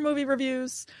 comedians, or movie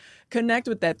reviews. Connect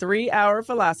with that 3-hour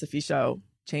philosophy show.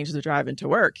 Change the drive into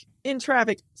work in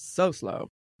traffic so slow.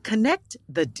 Connect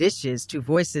the dishes to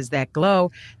voices that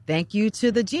glow. Thank you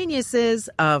to the geniuses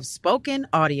of spoken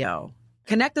audio.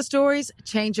 Connect the stories,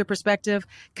 change your perspective.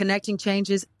 Connecting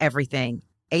changes everything.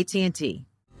 AT&T.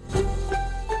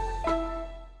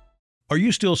 Are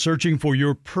you still searching for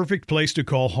your perfect place to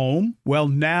call home? Well,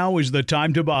 now is the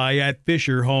time to buy at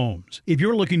Fisher Homes. If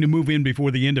you're looking to move in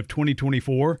before the end of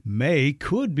 2024, May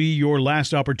could be your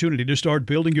last opportunity to start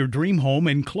building your dream home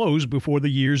and close before the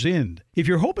year's end. If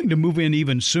you're hoping to move in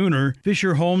even sooner,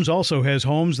 Fisher Homes also has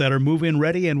homes that are move-in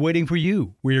ready and waiting for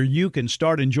you, where you can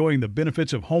start enjoying the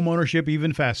benefits of homeownership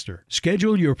even faster.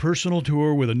 Schedule your personal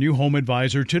tour with a new home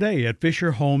advisor today at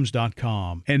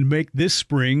FisherHomes.com and make this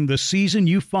spring the season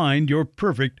you find your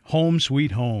perfect home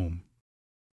sweet home.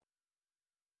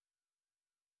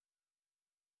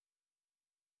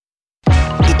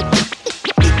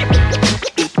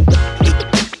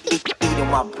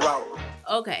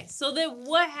 Okay, so then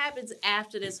what happens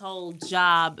after this whole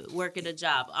job, working a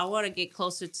job? I want to get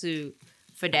closer to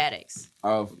Fanatics.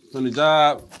 From the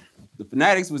job, the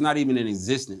Fanatics was not even in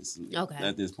existence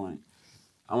at this point.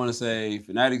 I want to say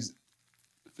Fanatics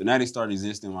started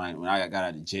existing when I got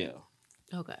out of jail.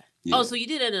 Okay. Yeah. Oh, so you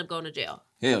did end up going to jail?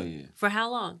 Hell yeah. For how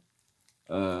long?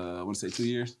 I want to say 2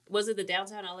 years. Was it the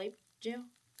downtown LA jail?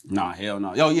 Nah, hell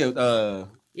no. Oh yeah.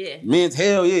 Yeah. Men's,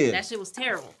 hell yeah. That shit was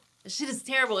terrible. That shit is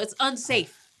terrible. It's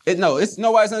unsafe. It's no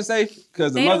why it's unsafe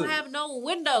because they don't have no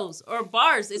windows or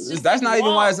bars. It's just that's not walls.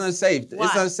 even why it's unsafe. Why?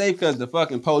 It's unsafe because the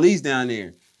fucking police down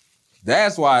there.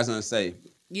 That's why it's unsafe.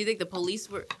 You think the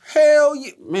police were? Hell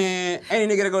yeah, man.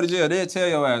 Any nigga that go to jail, they'll tell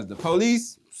your ass. The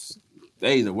police,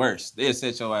 they the worst. They'll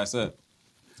set your ass up.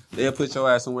 They'll put your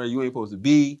ass somewhere you ain't supposed to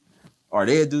be, or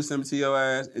they'll do something to your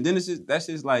ass, and then that's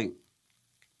just like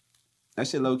that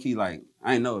shit low key like.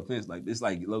 I ain't no offense, like this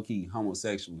like low key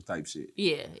homosexual type shit.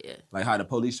 Yeah, yeah. Like how the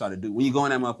police try to do when you go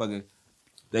in that motherfucker,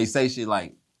 they say shit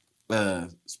like,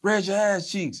 spread your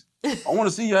ass cheeks. I want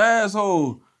to see your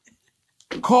asshole.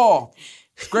 Cough,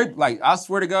 scrape. Like I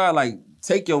swear to God, like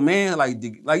take your man, like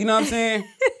you know what I'm saying.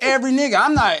 Every nigga,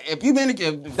 I'm not. If they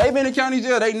been in county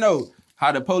jail, they know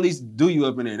how the police do you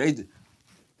up in there. They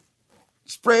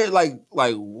spread like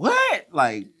what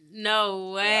like.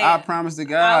 No way. I promise to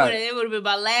God. It would have been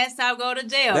my last time going to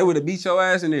jail. They would have beat your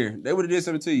ass in there. They would have did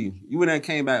something to you. You would have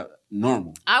came back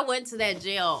normal. I went to that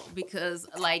jail because,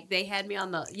 like, they had me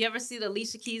on the... You ever see the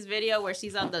Alicia Keys video where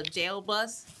she's on the jail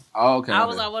bus? Oh, okay. I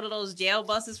was on one of those jail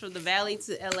buses from the Valley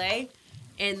to L.A.,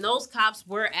 and those cops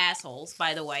were assholes,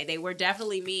 by the way. They were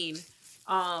definitely mean.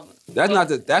 That's not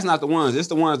the ones. It's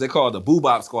the ones they call the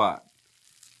Boo-Bop Squad.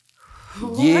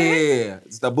 What? Yeah,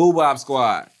 it's the Boo-Bop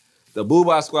Squad. The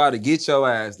Boo-Bop Squad to get your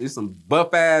ass. There's some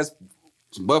buff ass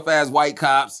white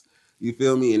cops. You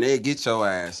feel me? And they get your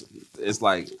ass. It's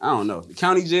like, I don't know. The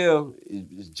county jail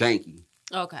is janky.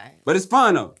 Okay. But it's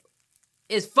fun though.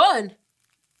 It's fun?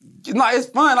 No, it's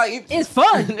fun. Like it's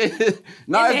fun. In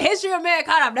the history of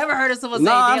mankind, I've never heard of someone say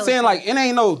jail. No, I'm saying like it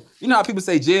ain't no. You know how people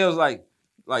say jail's like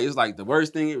it's like the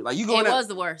worst thing. Like you go in there. It was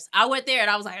the worst. I went there and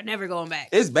I was like, I'm never going back.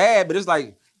 It's bad, but it's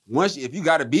like if you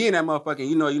got to be in that motherfucker, and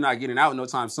you know you're not getting out no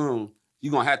time soon.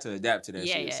 You're gonna have to adapt to that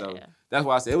shit. So that's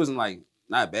why I said it wasn't like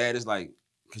not bad. It's like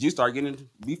Cause you start getting to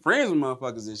be friends with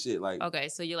motherfuckers and shit. Like, Okay,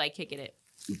 so you like kicking it.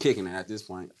 you kicking it at this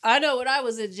point. I know when I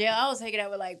was in jail, I was hanging out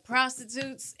with like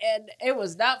prostitutes, and it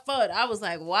was not fun. I was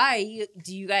like, "Why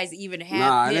do you guys even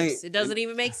have pimps? It doesn't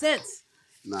even make sense."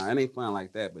 Nah, it ain't fun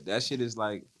like that. But that shit is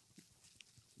like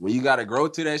when you gotta grow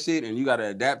to that shit and you gotta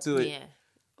adapt to it. Yeah,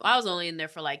 well, I was only in there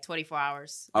for like 24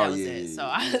 hours. That was it. So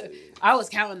yeah. I was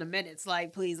counting the minutes.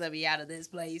 Like, please let me out of this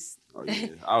place. Oh yeah,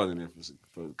 I was in there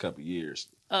for a couple years.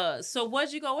 So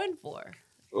what'd you go in for?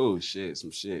 Oh shit,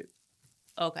 some shit.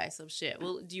 Okay, some shit.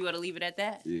 Well, do you want to leave it at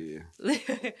that? Yeah.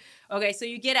 Okay, so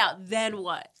you get out, then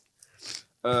what?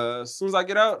 As soon as I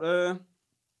get out,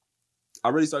 I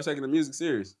really start taking the music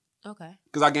serious. Okay.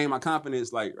 Cause I gained my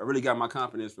confidence. Like I really got my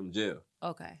confidence from jail.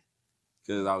 Okay.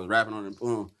 Cause I was rapping on the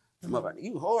boom. I'm like,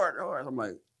 you hard. I'm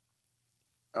like,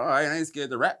 all right, I ain't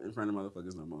scared to rap in front of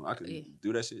motherfuckers no more. I can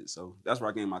do that shit. So that's where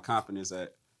I gained my confidence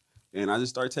at. And I just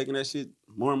started taking that shit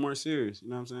more and more serious. You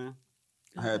know what I'm saying?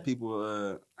 I had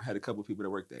people, I had a couple people that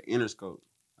worked at Interscope.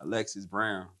 Alexis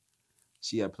Brown.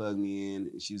 She had plugged me in.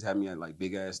 And she was having me at like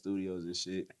big ass studios and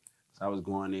shit. So I was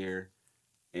going there.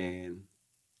 And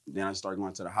then I started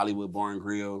going to the Hollywood Bar and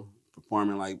Grill,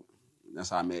 performing like, that's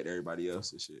how I met everybody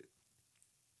else and shit.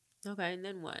 Okay, and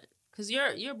then what? Because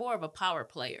you're more of a power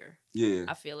player. Yeah.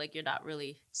 I feel like you're not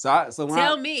really.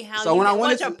 Tell me how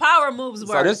what your power moves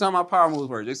were. So this is how my power moves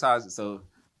were. So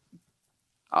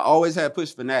I always had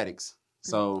pushed Fanatics.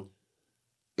 So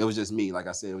it was just me. Like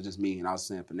I said, it was just me. And I was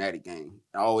saying Fanatic gang.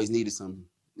 I always needed some.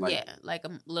 Like a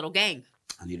little gang.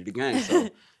 I needed a gang. So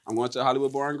I'm going to the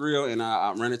Hollywood Bar and Grill and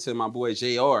I run into my boy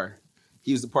JR.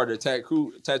 He was a part of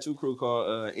the tattoo crew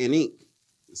called In Ink.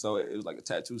 So it was like a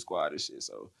tattoo squad and shit.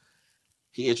 So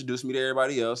he introduced me to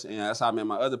everybody else, and that's how I met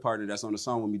my other partner that's on the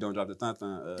song with me, Don't Drop the Thun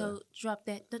Thun. Don't drop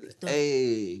that.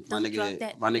 Hey, my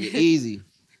nigga Easy.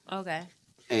 Okay.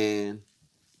 And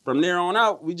from there on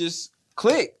out, we just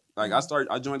clicked. Like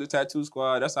I joined the tattoo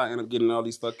squad. That's how I ended up getting all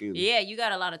these fucking. Yeah, you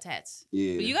got a lot of tats.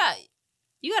 Yeah. But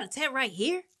you got a tat right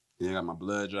here? Yeah, I got my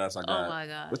blood drops. I got. Oh my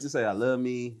God. What's it say? I love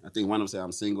me. I think one of them say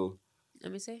I'm single.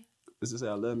 Let me see. What's it say?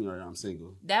 I love me or I'm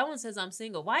single? That one says I'm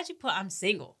single. Why'd you put I'm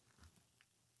single?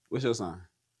 What's your sign?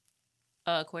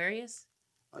 Aquarius.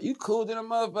 Oh, you cool than a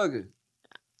motherfucker.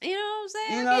 You know what I'm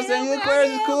saying? You know what I'm saying?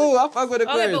 Aquarius is cool. I fuck with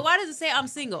Aquarius. Okay, but why does it say I'm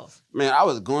single? Man, I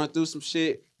was going through some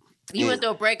shit. You went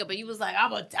through a breakup, but you was like,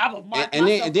 I'm a mark and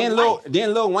myself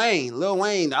then Lil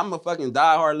Wayne. I'm a fucking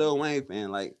diehard Lil Wayne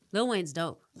fan. Like Lil Wayne's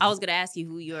dope. I was gonna ask you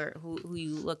who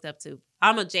you looked up to.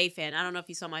 I'm a Jay fan. I don't know if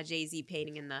you saw my Jay-Z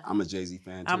painting in the. I'm a Jay-Z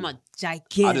fan too. I'm a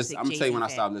gigantic. I'm gonna tell you when I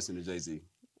stopped listening to Jay-Z.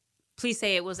 Please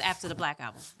say it was after the Black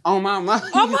Album. Oh my mama.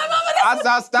 Oh my mama.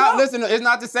 I stopped listening. It's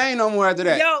not the same no more after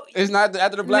that. Yo, it's not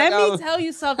after the Black Album. Let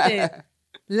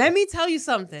me tell you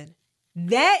something.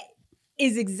 That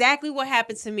is exactly what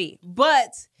happened to me.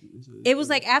 But it was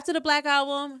like after the Black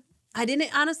Album, I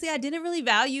didn't really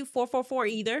value 444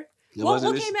 either. What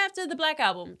came after the Black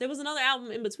Album? There was another album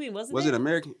in between, wasn't it?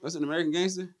 Was it American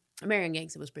Gangster? American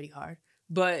Gangster was pretty hard.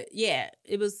 But yeah,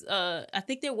 it was, I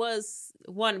think there was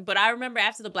one, but I remember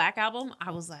after the Black Album,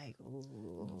 I was like,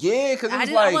 ooh. Yeah, because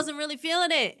I wasn't really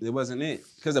feeling it. It wasn't it.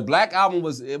 Because the Black Album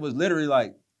was literally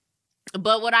like.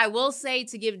 But what I will say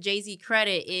to give Jay-Z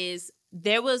credit is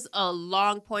there was a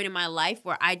long point in my life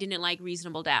where I didn't like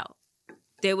Reasonable Doubt.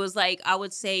 There was like, I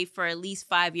would say for at least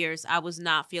 5 years, I was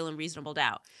not feeling Reasonable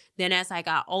Doubt. Then as I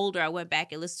got older, I went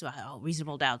back and listened to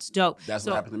Reasonable Doubt's dope. That's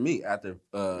what happened to me after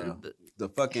the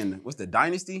fucking, what's the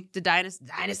Dynasty? The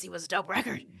Dynasty was a dope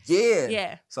record. Yeah.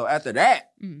 Yeah. So after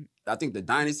that, I think the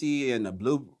Dynasty and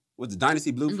the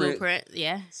Dynasty Blueprint.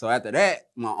 Yeah. So after that,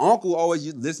 my uncle always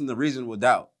used to listen to Reasonable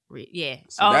Doubt. Yeah.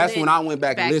 So that's when I went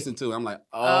back and listened to it. I'm like,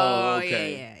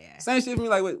 okay. Yeah. Same shit for me,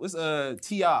 like, what's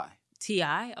T.I.?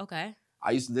 T.I., okay.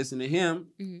 I used to listen to him.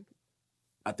 Mm-hmm.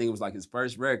 I think it was like his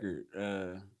first record,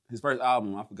 his first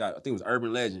album. I forgot. I think it was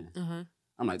Urban Legend. Uh-huh.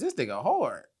 I'm like, this nigga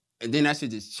hard. And then that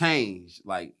shit just changed.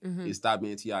 Like, Mm-hmm. it stopped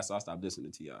being T.I., so I stopped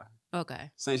listening to T.I.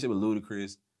 Okay. Same shit with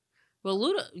Ludacris.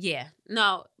 Well, yeah.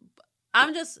 No,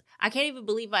 I can't even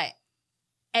believe I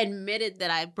admitted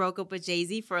that I broke up with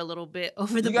Jay-Z for a little bit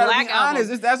over the Black Album.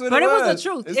 Honest. That's what but it was. But it was the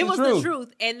truth. It was truth. the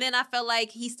truth. And then I felt like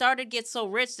he started to get so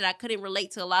rich that I couldn't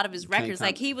relate to a lot of his records.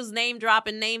 Like he was name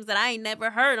dropping names that I ain't never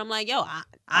heard. I'm like, yo,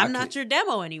 I'm not your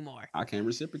demo anymore. I can't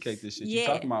reciprocate this shit you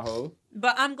talking about, ho.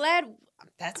 But I'm glad.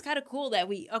 That's kind of cool that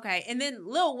okay. And then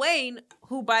Lil Wayne,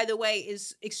 who, by the way,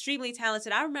 is extremely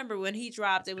talented. I remember when he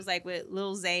dropped, it was like with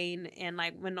Lil Zane and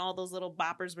like when all those little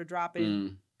boppers were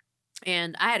dropping.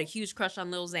 And I had a huge crush on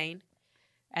Lil Zane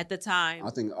at the time. I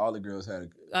think all the girls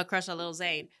had a crush on Lil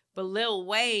Zane. But Lil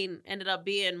Wayne ended up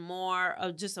being more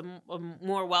of just a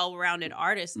more well-rounded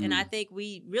artist. And I think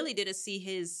we really didn't see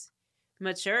his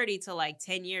maturity till like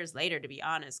 10 years later, to be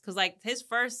honest. Because like his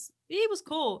first, he was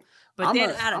cool. But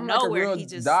then out of nowhere, he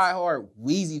just... diehard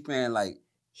Weezy fan, like...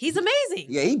 He's amazing.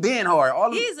 Yeah, he been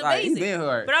hard. He's amazing. He been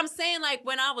hard. But I'm saying like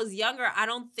when I was younger, I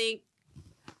don't think...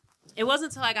 It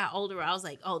wasn't until I got older where I was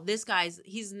like, oh, this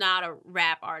he's not a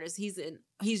rap artist.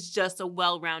 He's just a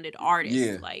well-rounded artist.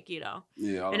 Yeah. Like, you know.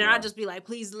 Yeah. And then I'd just be like,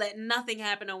 please let nothing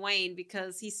happen to Wayne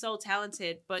because he's so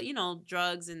talented. But, you know,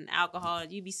 drugs and alcohol,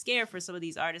 you'd be scared for some of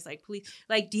these artists. Like, please.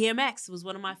 Like, DMX was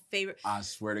one of my favorite. I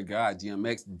swear to God,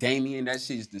 DMX, Damien, that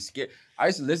shit used to scare. I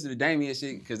used to listen to Damien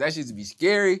shit because that shit used to be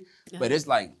scary. But it's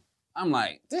like, I'm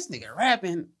like, this nigga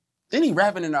rapping. Then he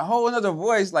rapping in a whole other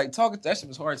voice, like talking. That shit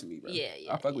was hard to me, bro. Yeah.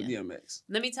 I fuck with DMX.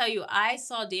 Let me tell you, I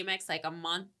saw DMX like a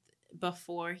month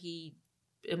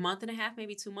and a half,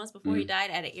 maybe 2 months before he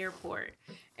died at an airport.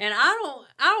 And I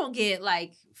don't get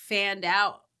like fanned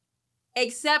out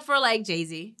except for like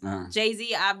Jay-Z.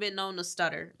 Jay-Z, I've been known to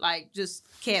stutter. Like just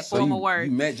can't form a word.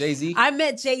 You met Jay-Z? I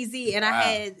met Jay-Z and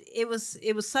it was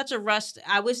such a rush.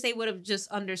 I wish they would have just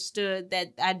understood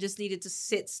that I just needed to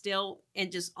sit still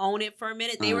and just own it for a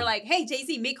minute. They were like, hey,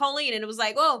 Jay-Z, meet Colleen. And it was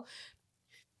like, whoa.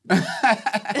 Like,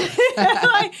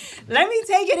 let me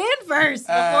take it in first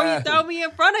before you throw me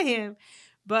in front of him.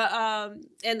 But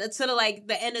and until like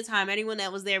the end of time, anyone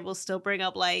that was there will still bring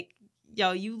up like,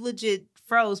 yo, you legit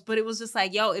froze. But it was just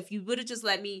like, yo, if you would have just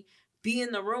let me be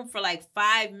in the room for like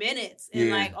 5 minutes and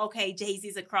like, okay,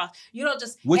 Jay-Z's across. You don't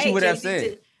just what hey, you would Jay-Z have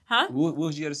said. Huh? What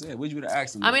would you have said? What you would have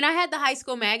asked him? I mean, I had the High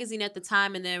School Magazine at the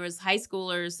time, and there was high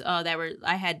schoolers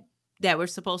that were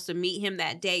supposed to meet him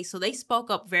that day. So they spoke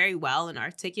up very well and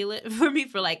articulate for me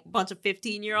for like a bunch of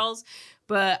 15-year-olds.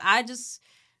 But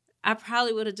I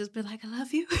probably would have just been like, I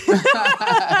love you.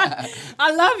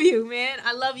 I love you, man.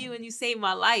 I love you, and you saved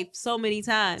my life so many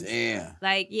times. Damn.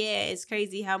 Like, yeah, it's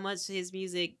crazy how much his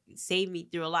music saved me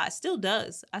through a lot. It still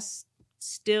does. I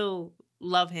still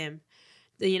love him.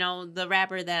 You know, the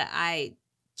rapper that I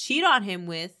cheat on him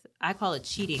with, I call it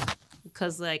cheating.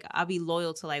 Because, like, I'll be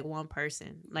loyal to, like, one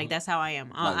person. Like, that's how I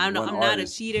am. I'm not a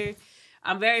cheater.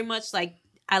 I'm very much, like,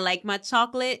 I like my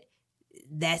chocolate.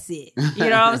 That's it. You know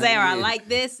what I'm saying? Or I like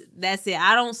this. That's it.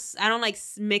 I don't like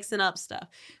mixing up stuff.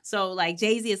 So, like,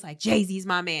 Jay-Z is like, Jay-Z's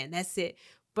my man. That's it.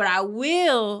 But I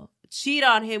will cheat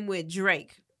on him with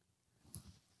Drake.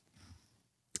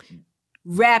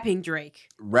 Rapping Drake.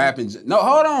 No,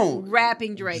 hold on.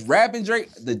 Rapping Drake.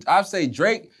 I say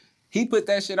Drake, he put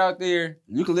that shit out there.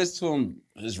 You can listen to him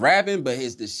just rapping, but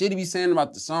the shit he be saying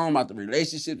about the song, about the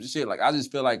relationships and shit, like, I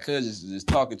just feel like cuz is just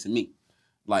talking to me.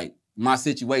 Like, my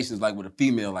situations, like, with a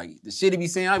female, like, the shit he be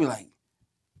saying, I be like,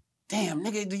 damn,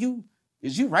 nigga,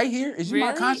 is you right here? Is you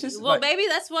really? my conscience? Well, like, maybe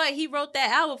that's why he wrote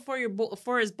that album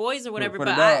for his boys or whatever. For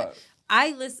but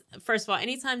I listen. First of all,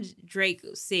 anytime Drake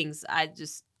sings,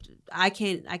 I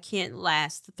can't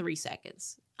last 3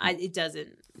 seconds. It doesn't.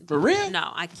 For real?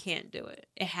 No, I can't do it.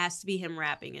 It has to be him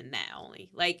rapping and that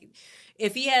only. Like,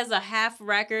 if he has a half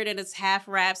record and it's half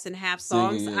raps and half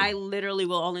songs, I literally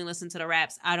will only listen to the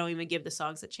raps. I don't even give the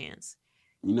songs a chance.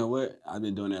 You know what? I've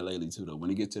been doing that lately too, though.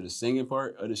 When it get to the singing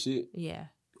part of the shit, yeah,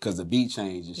 because the beat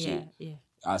change and shit, yeah,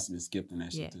 I've been skipping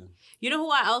that shit too. You know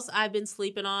who else I've been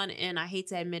sleeping on, and I hate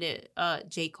to admit it,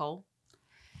 J. Cole.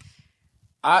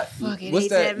 What's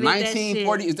that?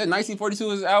 1940? Is that 1942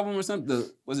 his album or something?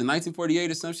 Was it 1948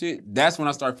 or some shit? That's when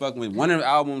I started fucking with one of the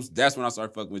albums. That's when I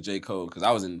started fucking with J. Cole because I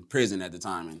was in prison at the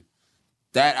time, and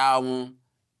that album,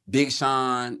 Big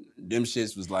Sean, them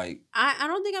shits was like. I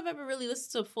don't think I've ever really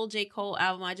listened to a full J. Cole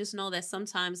album. I just know that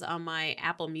sometimes on my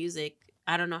Apple Music,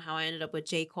 I don't know how I ended up with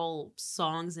J. Cole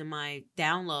songs in my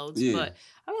downloads, but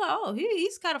I'm like, oh,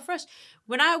 he's kind of fresh.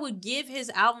 When I would give his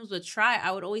albums a try,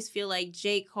 I would always feel like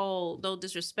J. Cole, no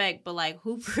disrespect, but like,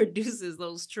 who produces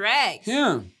those tracks?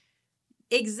 Him.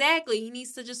 Exactly. He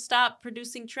needs to just stop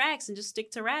producing tracks and just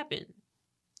stick to rapping.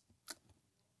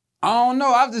 I don't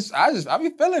know. I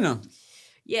be feeling him.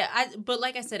 Yeah, but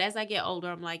like I said, as I get older,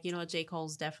 I'm like, you know, J.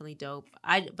 Cole's definitely dope.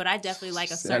 But I definitely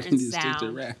like a certain sound. Stick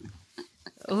to rapping.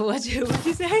 What'd you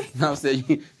say? No, I'm saying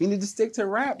you need to stick to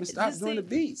rap and stop doing the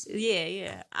beats.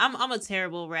 Yeah. I'm a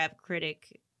terrible rap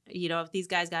critic. You know, if these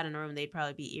guys got in a room, they'd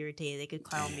probably be irritated. They could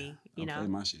clown me. You know, play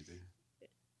my shit then.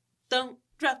 Don't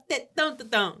drop that.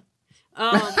 Don't.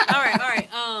 All right.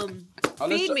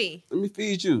 Feed me. Let me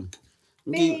feed you.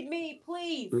 Feed me,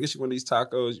 please. Let me get you one of these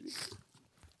tacos.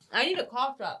 I need a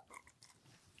cough drop.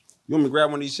 You want me to grab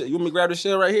one of these? You want me to grab the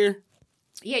shell right here?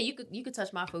 Yeah, you could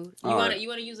touch my food. You want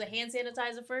to use a hand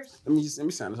sanitizer first? Let me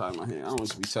sanitize my hand. I don't want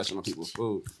to be touching on people's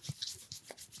food.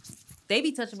 They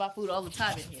be touching my food all the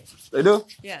time in here. They do?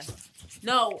 Yeah.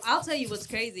 No, I'll tell you what's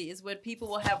crazy is when people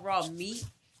will have raw meat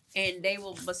and they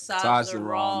will massage the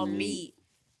raw meat.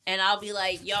 And I'll be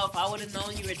like, yo, if I would have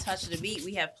known you were touching the meat,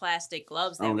 we have plastic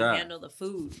gloves that we handle the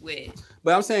food with.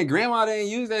 But I'm saying grandma didn't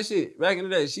use that shit back in the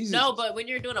day. No, but when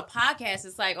you're doing a podcast,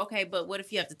 it's like, okay, but what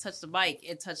if you have to touch the mic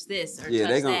and touch this or touch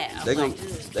that? They're going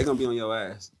to be on your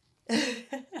ass.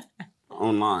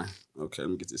 Online. Okay,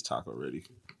 let me get this taco ready.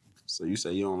 So you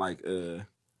say you don't like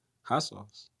hot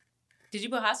sauce. Did you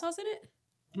put hot sauce in it?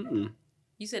 Mm-mm.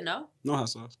 You said no? No hot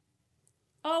sauce.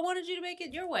 Oh, I wanted you to make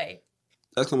it your way.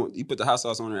 That's come on. You put the hot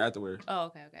sauce on there afterwards. Oh,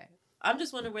 okay. I'm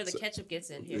just wondering where the ketchup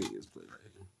gets in here.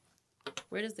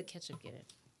 Where does the ketchup get in?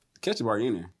 The ketchup already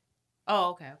in there. Oh,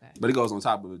 okay. But it goes on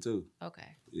top of it too.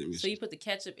 Okay. Yeah, so you put the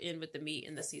ketchup in with the meat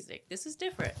and the seasoning. This is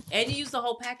different. And you use the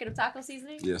whole packet of taco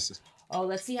seasoning? Yes. Oh,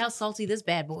 let's see how salty this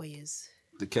bad boy is.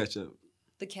 The ketchup.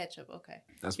 The ketchup, okay.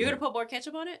 You're going to put more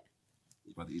ketchup on it?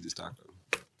 You about to eat this taco.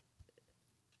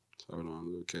 Hold on, a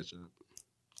little ketchup.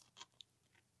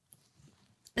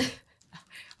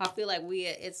 I feel like we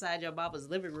are inside your mama's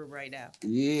living room right now.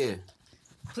 Yeah.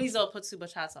 Please don't put too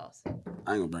much hot sauce. I ain't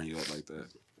gonna bring you up like that.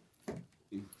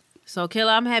 So,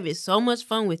 Killa, I'm having so much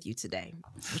fun with you today.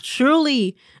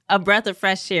 Truly a breath of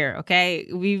fresh air, okay?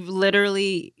 We've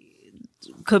literally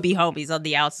could be homies on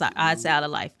the outside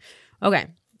of life. Okay.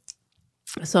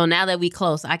 So now that we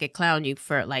close, I could clown you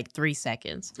for like 3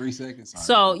 seconds. 3 seconds? Sorry.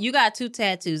 So you got 2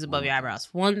 tattoos above your eyebrows.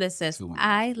 One that says,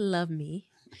 I love me.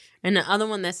 And the other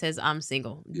one that says, I'm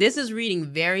single. Yeah. This is reading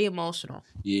very emotional.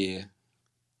 Yeah.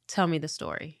 Tell me the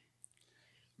story.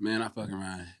 Man, I fucking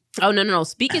around. Oh, no.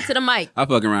 Speak it to the mic. I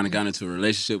fucking around and got into a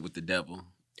relationship with the devil.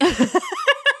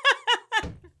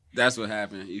 That's what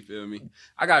happened. You feel me?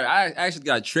 I actually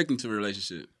got tricked into a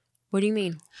relationship. What do you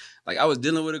mean? Like, I was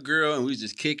dealing with a girl and we was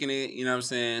just kicking it, you know what I'm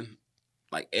saying?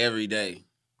 Like, every day.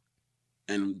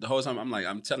 And the whole time,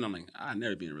 I'm telling her, like, I'll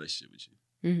never be in a relationship with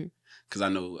you. Because I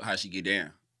know how she get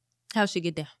down. How'd she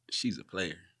get down? She's a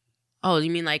player. Oh,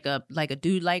 you mean like a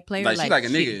dude-like player? Like she's like a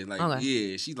nigga. Like, okay.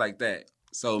 Yeah, she's like that.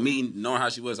 So me knowing how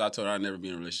she was, I told her I'd never be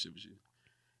in a relationship with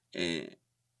you.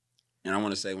 And I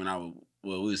want to say when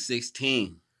we was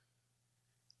 16,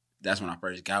 that's when I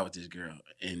first got with this girl.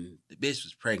 And the bitch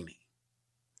was pregnant.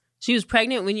 She was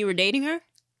pregnant when you were dating her?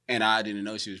 And I didn't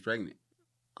know she was pregnant.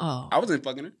 Oh. I wasn't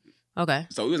fucking her. Okay.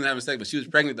 So we wasn't having sex, but she was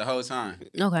pregnant the whole time.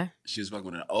 Okay. She was fucking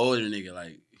with an older nigga,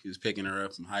 like he was picking her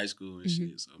up from high school and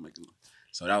shit.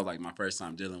 So that was like my first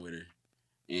time dealing with her.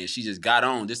 And she just got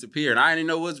on, disappeared. I didn't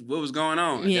know what was going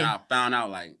on. And then I found out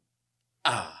like,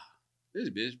 this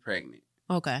bitch pregnant.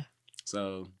 Okay.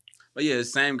 So, but yeah, the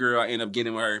same girl, I ended up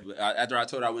getting with her. But after I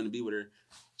told her I wouldn't be with her,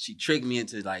 she tricked me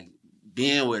into like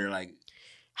being with her. Like,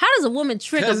 how does a woman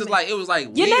trick? Because it was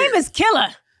like your weird. name is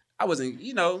Killa. I wasn't,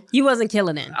 You wasn't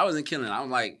killing it. I wasn't killing it.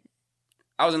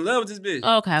 I was in love with this bitch.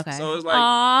 Okay. So it was like,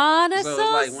 aw, that's so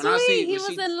like, sweet. When I see, he was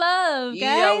in love, guys.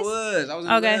 Yeah, I was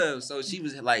in love. So she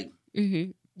was like,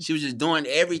 she was just doing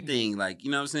everything. Like,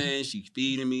 you know what I'm saying? She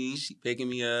feeding me. She picking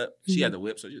me up. She had the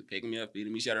whip, so she was picking me up,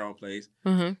 feeding me. She had her own place.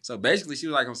 So basically, she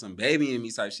was like on some baby and me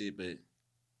type shit, but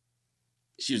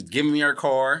she was giving me her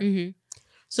car.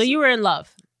 So you were in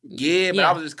love? Yeah, but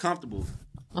I was just comfortable.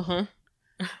 Uh-huh.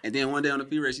 And then one day on the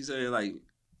freeway, she said, like,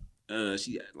 when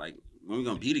we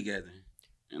gonna be together?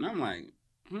 And I'm like,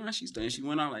 she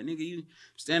went out like, nigga, you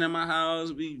stand in my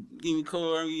house, we give me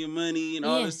car, give you money and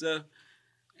all this stuff.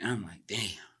 And I'm like, damn,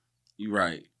 you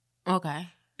right. Okay.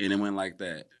 And it went like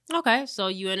that. Okay, so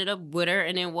you ended up with her,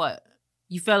 and then what?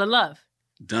 You fell in love?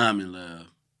 Dumb in love.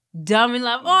 Dumb in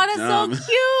love. Oh, that's so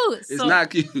cute. It's not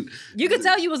cute. You could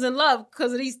tell you was in love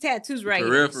because of these tattoos right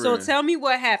here. So tell me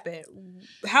what happened.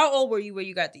 How old were you when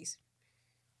you got these?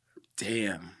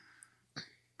 Damn.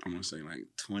 I'm going to say like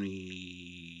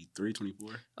 23, 24.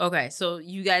 Okay, so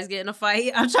you guys get in a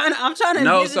fight? I'm trying to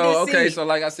No, so okay, so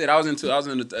like I said, I was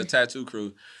in a tattoo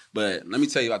crew, but let me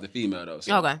tell you about the female though.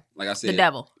 So, okay. Like I said,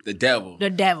 The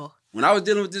devil. When I was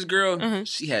dealing with this girl,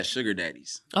 she had sugar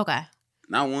daddies. Okay.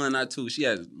 Not one, not two. She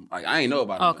had like I ain't know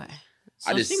about them. Okay.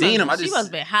 So I just seen them. She must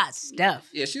have been hot stuff.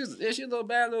 Yeah, she was a little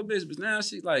bad little bitch, but now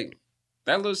she like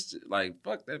that little like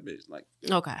fuck that bitch. Like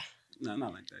okay. No,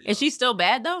 not like that. Is she still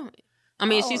bad though? I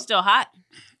mean, is she still hot?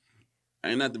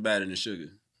 Ain't nothing better than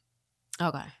sugar.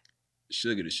 Okay.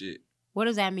 Sugar the shit. What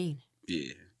does that mean?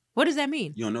 Yeah. What does that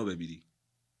mean? You don't know, baby D.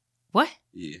 What?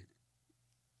 Yeah.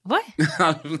 What?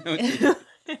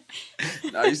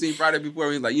 No, you seen Friday before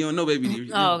we was like, you don't know, baby D.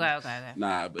 Oh, okay.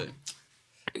 Nah, but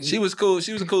she was cool.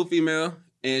 She was a cool female.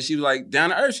 And she was like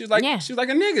down to earth. She was like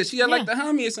a nigga. She had like the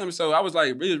homie or something. So I was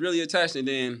like really, really attached. And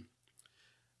then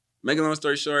Make a long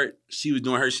story short, she was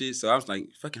doing her shit, so I was like,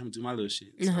 fuck it, I'm gonna do my little shit.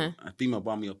 So a female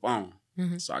bought me a phone.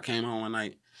 So I came home one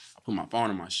night, I put my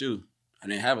phone in my shoe. I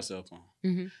didn't have a cell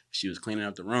phone. She was cleaning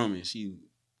up the room and she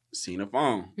seen a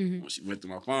phone. When she went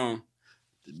through my phone,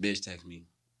 the bitch texted me,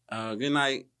 good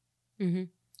night. You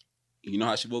know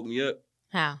how she woke me up?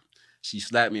 How? She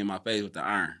slapped me in my face with the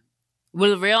iron.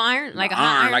 With a real iron? Like a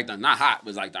hot iron? Like not hot,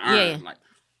 but like the iron. Yeah. Like,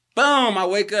 boom, I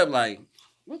wake up like,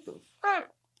 what the fuck?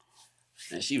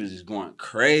 And she was just going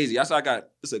crazy. That's why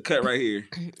it's a cut right here.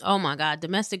 Oh my God,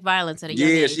 domestic violence at a young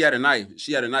age. Yeah, she had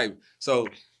a knife. So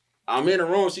I'm in the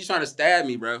room, she's trying to stab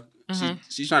me, bro.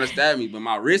 She's trying to stab me, but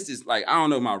my wrist is like, I don't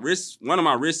know, one of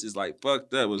my wrists is like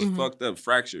fucked up, fucked up,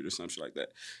 fractured or something like that.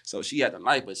 So she had the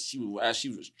knife, but as she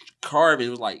was carving,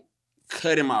 it was like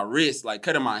cutting my wrist, like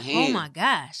cutting my hand. Oh my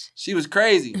gosh. She was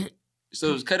crazy. So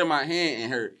it was cutting my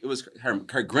hand, and it was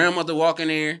her grandmother walking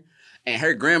there, and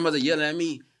her grandmother yelling at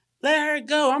me, let her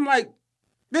go. I'm like,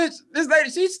 bitch, this lady,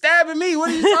 she's stabbing me.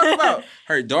 What are you talking about?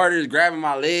 Her daughter is grabbing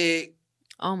my leg.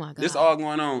 Oh my God. This all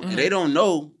going on. And they don't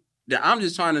know that I'm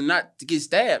just trying to not to get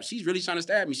stabbed. She's really trying to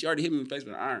stab me. She already hit me in the face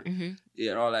with an iron.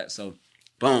 Yeah, all that. So,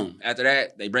 boom. After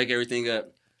that, they break everything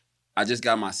up. I just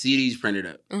got my CDs printed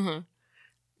up.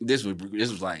 This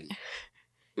was like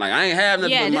I ain't have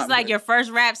nothing. Yeah, this is like your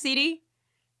first rap CD?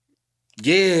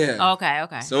 Yeah.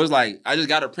 Okay. So it was like, I just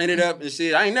got it printed up and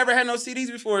shit. I ain't never had no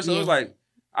CDs before. So it was like,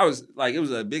 it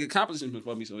was a big accomplishment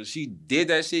for me. So she did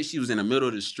that shit. She was in the middle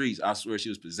of the streets. I swear she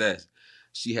was possessed.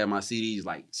 She had my CDs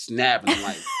like snapping,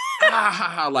 like,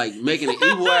 like making an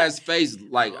evil ass face.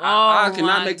 Like, I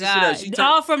cannot make this shit up.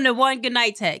 All from the one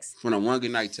goodnight text. From the one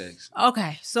goodnight text.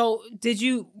 Okay. So did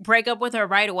you break up with her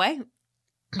right away?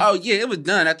 Oh, yeah. It was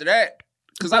done after that.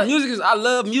 Because I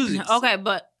love music. Okay,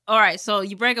 but all right, so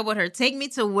you break up with her. Take me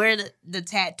to where the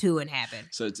tattooing happened.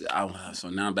 So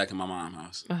now I'm back in my mom's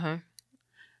house.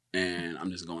 And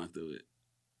I'm just going through it.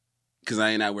 Because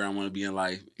I ain't at where I want to be in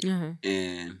life.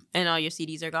 And all your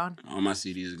CDs are gone? All my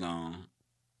CDs are gone.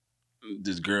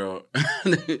 This girl,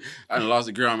 I done lost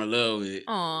a girl I'm in love with.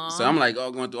 Aww. So I'm like,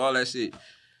 going through all that shit.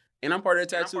 And I'm part of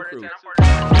the tattoo crew.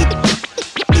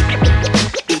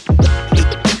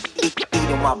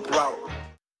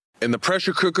 In the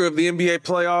pressure cooker of the NBA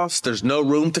playoffs, there's no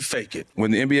room to fake it.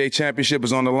 When the NBA championship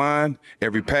is on the line,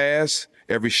 every pass,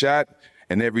 every shot,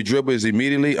 and every dribble is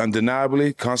immediately,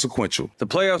 undeniably consequential. The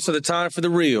playoffs are the time for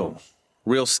the real.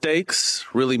 Real stakes,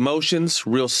 real emotions,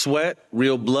 real sweat,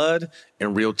 real blood,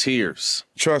 and real tears.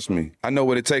 Trust me, I know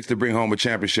what it takes to bring home a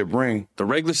championship ring. The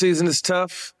regular season is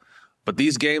tough, but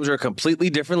these games are a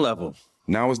completely different level.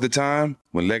 Now is the time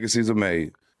when legacies are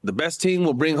made. The best team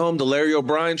will bring home the Larry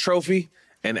O'Brien Trophy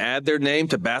and add their name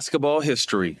to basketball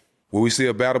history. Will we see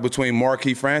a battle between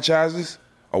marquee franchises,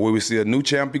 or will we see a new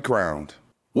champ be crowned?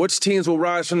 Which teams will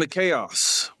rise from the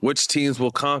chaos? Which teams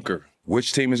will conquer?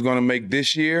 Which team is going to make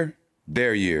this year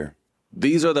their year?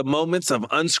 These are the moments of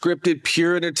unscripted,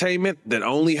 pure entertainment that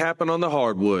only happen on the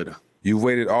hardwood. You've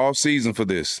waited all season for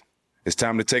this. It's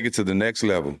time to take it to the next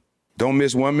level. Don't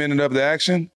miss 1 minute of the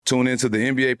action. Tune into the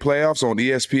NBA playoffs on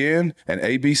ESPN and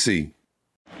ABC.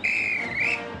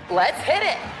 Let's hit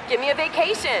it. Give me a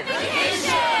vacation.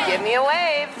 Give me a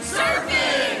wave.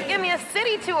 Surfing. Give me a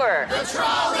city tour. The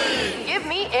trolley. Give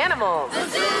me animals. The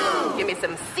zoo. Give me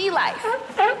some sea life.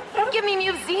 Give me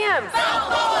museums.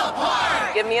 Balboa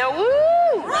Park. Give me a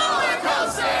woo. Roller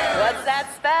coaster. What's that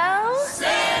spell?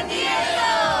 San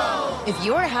Diego. If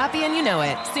you're happy and you know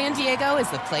it, San Diego is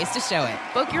the place to show it.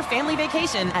 Book your family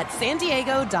vacation at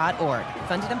sandiego.org.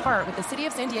 Funded in part with the City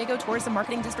of San Diego Tourism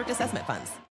Marketing District Assessment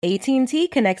Funds. AT&T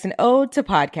connects an ode to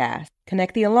podcast.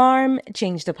 Connect the alarm,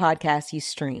 change the podcast you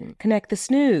stream. Connect the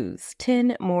snooze,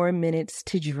 10 more minutes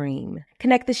to dream.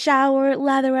 Connect the shower,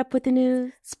 lather up with the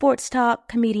news, sports talk,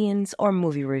 comedians, or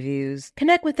movie reviews.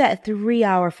 Connect with that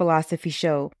 3-hour philosophy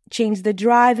show. Change the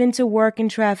drive into work and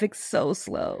traffic so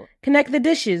slow. Connect the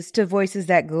dishes to voices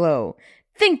that glow.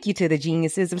 Thank you to the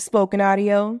geniuses of spoken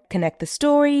audio. Connect the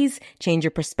stories, change your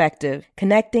perspective.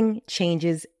 Connecting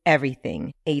changes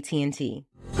everything. AT&T.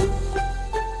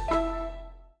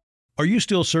 Are you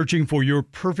still searching for your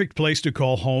perfect place to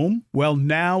call home? Well,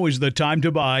 now is the time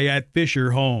to buy at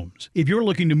Fisher Homes. If you're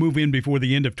looking to move in before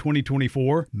the end of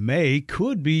 2024, May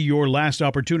could be your last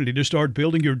opportunity to start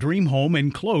building your dream home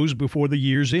and close before the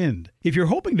year's end. If you're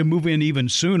hoping to move in even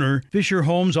sooner, Fisher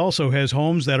Homes also has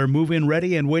homes that are move-in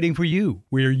ready and waiting for you,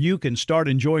 where you can start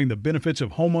enjoying the benefits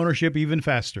of homeownership even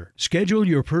faster. Schedule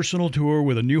your personal tour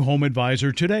with a new home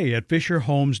advisor today at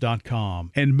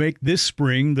FisherHomes.com and make this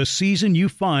spring the season you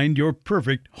find your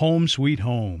perfect home sweet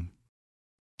home.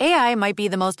 AI might be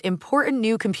the most important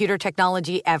new computer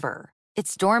technology ever.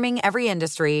 It's storming every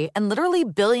industry, and literally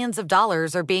billions of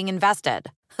dollars are being invested.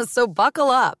 So buckle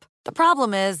up. The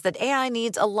problem is that AI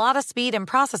needs a lot of speed and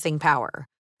processing power.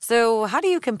 So how do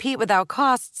you compete without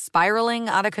costs spiraling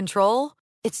out of control?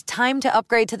 It's time to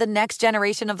upgrade to the next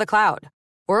generation of the cloud.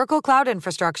 Oracle Cloud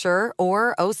Infrastructure,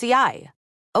 or OCI.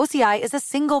 OCI is a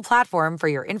single platform for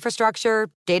your infrastructure,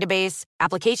 database,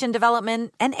 application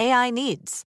development, and AI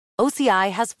needs.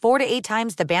 OCI has 4 to 8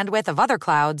 times the bandwidth of other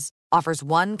clouds, offers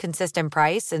one consistent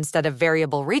price instead of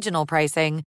variable regional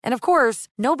pricing, and of course,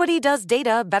 nobody does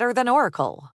data better than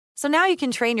Oracle. So now you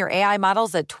can train your AI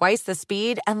models at twice the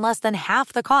speed and less than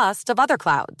half the cost of other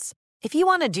clouds. If you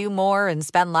want to do more and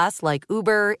spend less like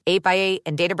Uber, 8x8,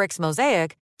 and Databricks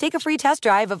Mosaic, take a free test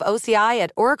drive of OCI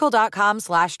at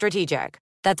oracle.com/strategic.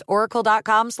 That's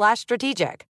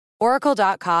oracle.com/strategic.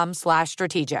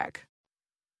 Oracle.com/strategic.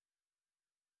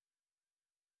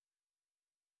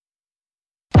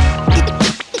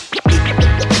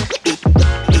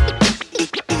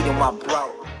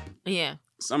 Yeah.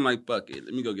 So I'm like, fuck it.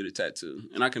 Let me go get a tattoo.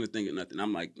 And I couldn't think of nothing.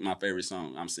 I'm like, my favorite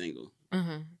song, I'm Single.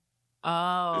 Mm-hmm.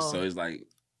 Oh. And so it's like,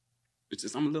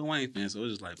 I'm a Lil Wayne fan, so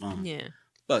it's just like, yeah.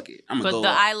 Fuck it. I'm gonna go.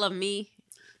 But the I Love Me.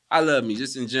 I love me,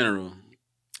 just in general.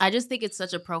 I just think it's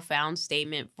such a profound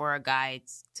statement for a guy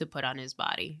to put on his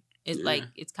body. It's like,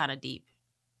 it's kind of deep.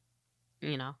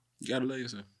 You know? You gotta love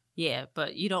yourself. Yeah,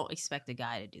 but you don't expect a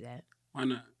guy to do that. Why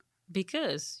not?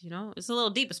 Because, you know, it's a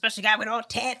little deep, especially a guy with all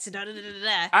tats and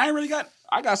da-da-da-da-da.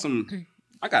 I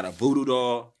got a voodoo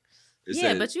doll.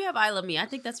 But you have I Love Me. I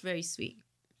think that's very sweet.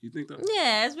 You think that?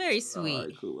 Yeah, it's very sweet. All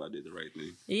right, cool. I did the right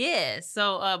thing. Yeah.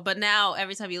 So, but now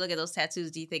every time you look at those tattoos,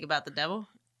 do you think about the devil?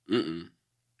 Mm-mm.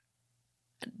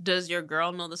 Does your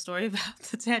girl know the story about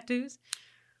the tattoos?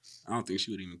 I don't think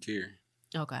she would even care.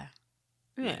 Okay.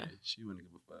 Yeah. She wouldn't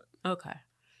give a fuck.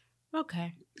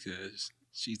 Okay. Because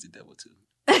she's the devil too.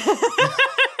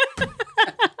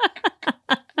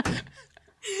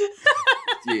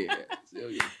 Yeah.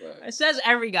 It says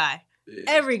every guy. Yeah.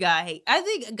 Every guy. I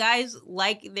think guys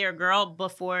like their girl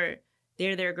before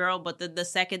they're their girl, but the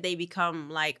second they become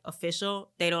like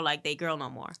official, they don't like their girl no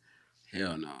more.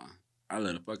 Hell no. I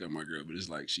let her fuck up my girl, but it's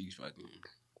like she's fucking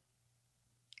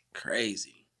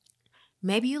crazy.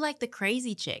 Maybe you like the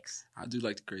crazy chicks. I do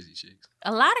like the crazy chicks.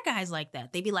 A lot of guys like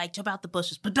that. They be like, jump out the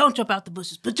bushes, but don't jump out the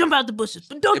bushes, but jump out the bushes,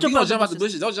 but don't jump out the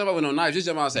bushes. Don't jump out with no knife. Just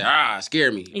jump out and say,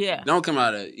 scare me. Yeah. Don't come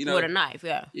out of, with a knife,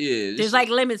 yeah. Yeah. There's like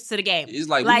limits to the game. It's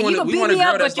like you can beat me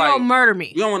up, but you don't murder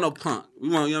me. We don't want no punk. We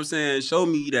want, you know what I'm saying? Show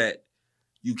me that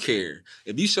you care.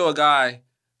 If you show a guy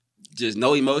just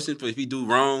no emotion, but if he do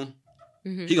wrong,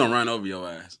 he gonna run over your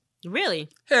ass. Really?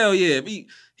 Hell yeah. If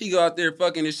he go out there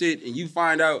fucking and shit and you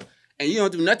find out and you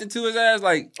don't do nothing to his ass,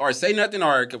 like, or say nothing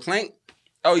or a complaint,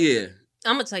 oh yeah.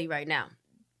 I'm gonna tell you right now.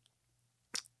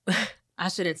 I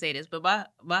shouldn't say this, but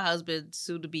my husband,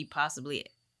 soon to be possibly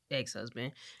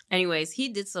ex-husband. Anyways, he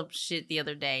did some shit the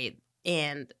other day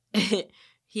and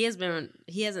he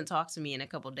hasn't talked to me in a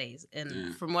couple days.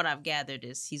 And from what I've gathered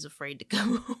is he's afraid to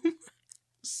come home.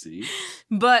 See?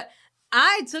 But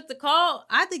I took the call.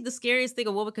 I think the scariest thing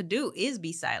a woman could do is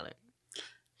be silent.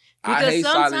 Because I hate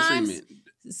silent treatment.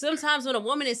 Sometimes when a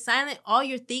woman is silent, all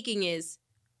you're thinking is,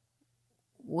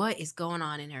 what is going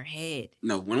on in her head?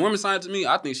 No, when a woman's silent to me,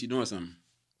 I think she's doing something.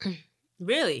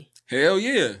 Really? Hell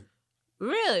yeah.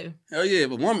 Really? Hell yeah.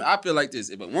 But woman, I feel like this.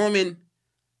 If a woman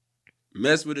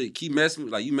mess with it, keep messing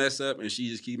with, like you mess up and she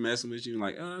just keep messing with you,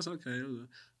 like, oh, it's okay.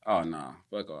 Oh, nah,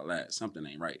 fuck all that. Something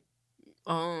ain't right.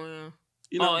 Oh, yeah.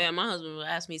 You know? Oh, yeah, my husband would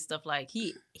ask me stuff like,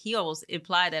 he almost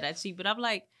implied that I cheat, but I'm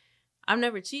like, I've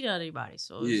never cheated on anybody,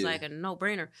 so it's like a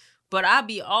no-brainer. But I'll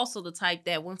be also the type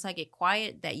that once I get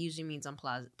quiet, that usually means I'm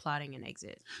plotting an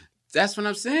exit. That's what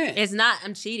I'm saying. It's not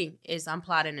I'm cheating. It's I'm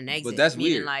plotting an exit. But that's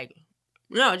meaning weird. Like,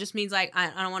 no, it just means like I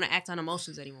don't want to act on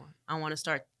emotions anymore. I want to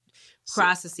start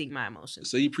processing my emotions.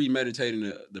 So you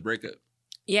premeditating the breakup?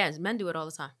 Yes, men do it all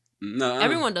the time. No.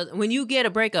 Everyone does. When you get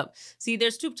a breakup, see,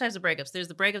 there's two types of breakups. There's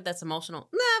the breakup that's emotional.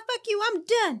 Nah, fuck you, I'm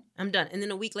done. And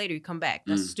then a week later, you come back.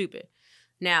 That's stupid.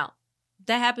 Now,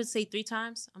 that happens, say, 3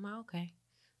 times. I'm like, okay.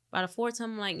 By the 4th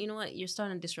time, I'm like, you know what? You're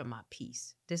starting to disrupt my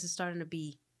peace. This is starting to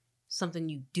be something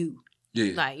you do.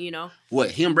 Yeah. Like, you know.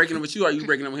 What, him breaking up with you or are you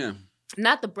breaking up with him?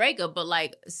 Not the breakup, but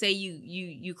like, say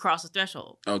you cross a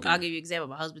threshold. Okay. I'll give you an example.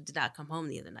 My husband did not come home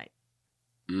the other night.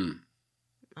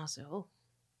 I said, oh.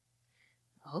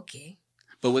 Okay.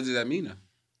 But what does that mean though?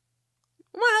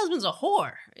 My husband's a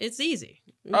whore. It's easy.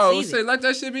 Say let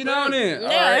that shit be known then.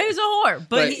 Yeah, right. He's a whore.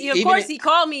 But of course, he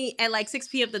called me at like 6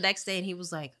 p.m. the next day and he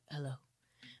was like, hello,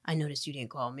 I noticed you didn't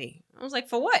call me. I was like,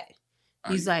 for what?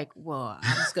 He's like, well,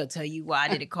 I'm just going to tell you why I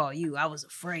didn't call you. I was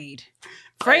afraid.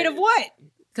 Afraid of what?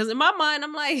 Because in my mind,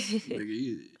 I'm like,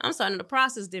 I'm starting to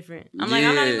process different. I'm like,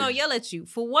 I'm not even going to yell at you.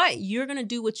 For what? You're going to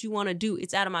do what you want to do.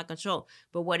 It's out of my control.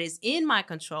 But what is in my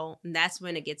control, and that's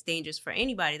when it gets dangerous for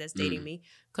anybody that's dating me.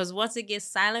 Because once it gets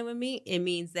silent with me, it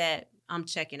means that I'm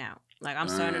checking out. Like, I'm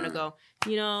starting to go,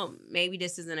 you know, maybe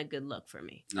this isn't a good look for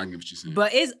me. I get what you're saying.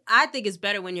 But I think it's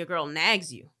better when your girl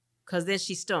nags you. Because then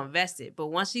she's still invested. But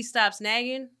once she stops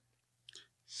nagging,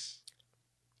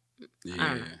 I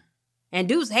don't know. And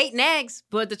dudes hate nags,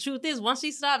 but the truth is, once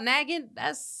she stopped nagging,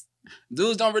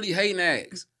 dudes don't really hate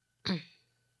nags.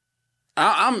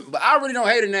 I really don't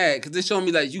hate a nag because they show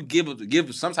me like you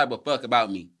give some type of fuck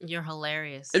about me. You're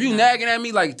hilarious. If you nagging at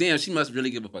me, like damn, she must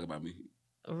really give a fuck about me.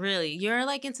 Really, you're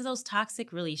like into those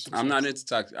toxic relationships. I'm not into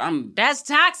toxic. That's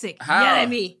toxic. How? Yell at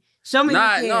me. Show me. No,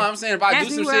 I'm saying if I do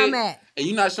some shit and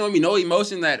you're not showing me no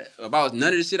emotion about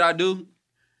none of the shit I do.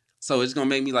 So it's gonna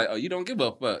make me like, oh, you don't give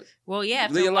a fuck. Well, yeah,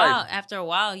 after a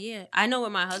while, yeah. I know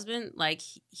with my husband, like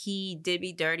he did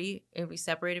me dirty and we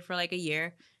separated for like a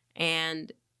year.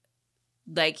 And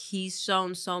like he's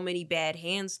shown so many bad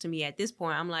hands to me at this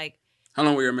point. I'm like, how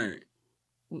long were you married?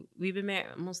 We've been married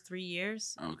almost 3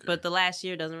 years. Okay. But the last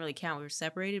year doesn't really count. We were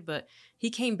separated. But he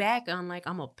came back and I'm like,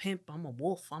 I'm a pimp, I'm a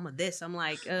wolf, I'm a this. I'm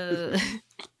like,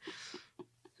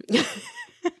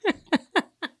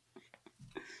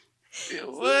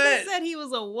 What? He said he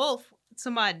was a wolf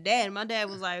to my dad. My dad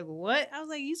was like, what? I was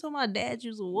like, you told my dad you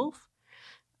was a wolf?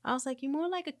 I was like, you're more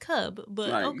like a cub, but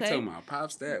like, okay. You talking about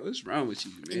pops that? What's wrong with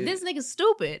you, man? This nigga's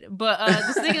stupid. But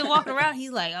this nigga walking around,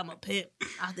 he's like, I'm a pimp.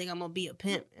 I think I'm going to be a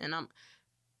pimp. And I'm,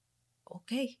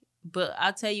 okay. But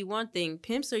I'll tell you one thing.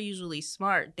 Pimps are usually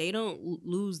smart. They don't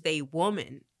lose their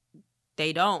woman.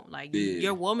 They don't. Like,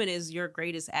 your woman is your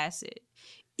greatest asset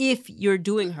if you're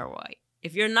doing her right.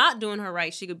 If you're not doing her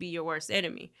right, she could be your worst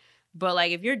enemy. But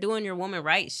like if you're doing your woman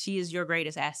right, she is your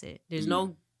greatest asset. There's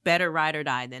no better ride or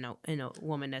die than a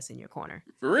woman that's in your corner.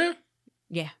 For real?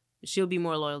 Yeah. She'll be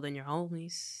more loyal than your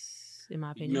homies, in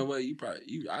my opinion. You know what?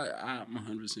 I'm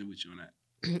 100% with you on that.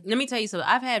 Let me tell you something.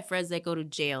 I've had friends that go to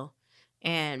jail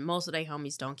and most of their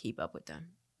homies don't keep up with them.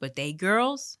 But they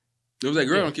girls. Those that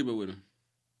girl don't keep up with them.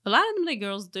 A lot of them they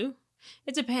girls do.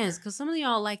 It depends. Because some of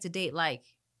y'all like to date like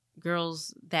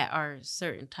girls that are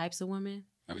certain types of women.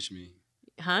 What you mean?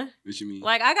 Huh? What you mean?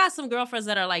 Like, I got some girlfriends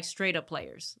that are, like, straight up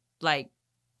players. Like,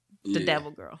 the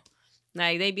devil girl.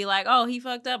 Like, they be like, oh, he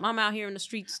fucked up. I'm out here in the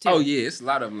streets, too. Oh, yeah. It's a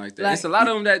lot of them like that. Like, it's a lot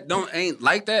of them that ain't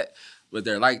like that, but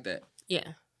they're like that.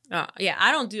 Yeah. Yeah,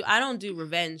 I don't do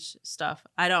revenge stuff.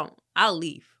 I don't. I'll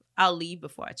leave. I'll leave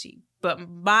before I cheat. But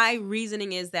my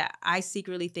reasoning is that I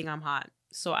secretly think I'm hot.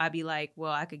 So I'd be like,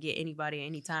 well, I could get anybody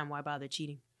anytime. Why bother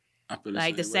cheating? I feel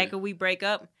like the second we break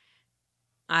up,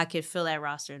 I could fill that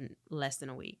roster in less than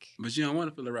a week. But you don't want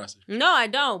to fill the roster. No, I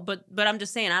don't. But I'm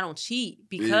just saying I don't cheat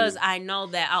because I know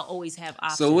that I'll always have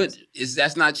options. So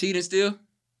that's not cheating still?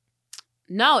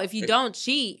 No, if you don't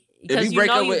cheat, if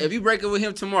you break up with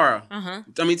him tomorrow, I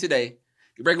mean today,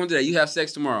 you break up today, you have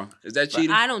sex tomorrow. Is that cheating?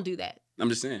 But I don't do that. I'm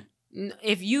just saying.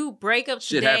 If you break up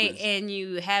today and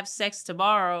you have sex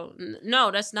tomorrow,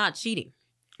 no, that's not cheating.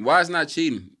 Why is not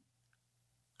cheating?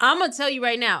 I'm going to tell you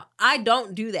right now, I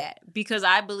don't do that because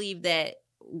I believe that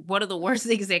one of the worst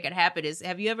things that could happen is,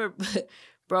 have you ever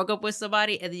broke up with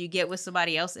somebody and then you get with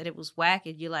somebody else and it was whack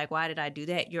and you're like, why did I do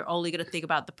that? You're only going to think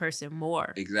about the person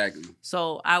more. Exactly.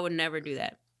 So I would never do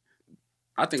that.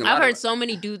 I've heard so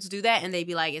many dudes do that and they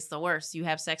be like, it's the worst. You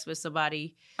have sex with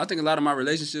somebody. I think a lot of my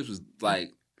relationships was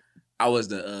like, I was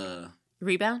the...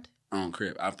 rebound? On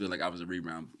crib. I feel like I was a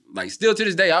rebound. Like still to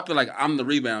this day, I feel like I'm the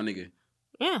rebound nigga.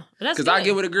 Yeah, that's because I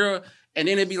get with a girl and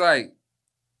then it'd be like,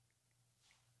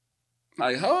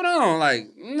 hold on,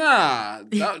 like, nah,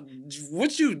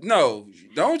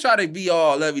 don't try to be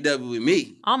all lovey-dovey with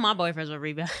me. All my boyfriends were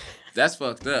rebound. That's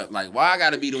fucked up. Like, why I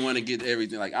gotta be the one to get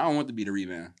everything? Like, I don't want to be the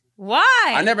rebound.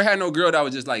 Why? I never had no girl that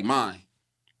was just like mine.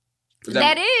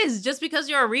 That is just because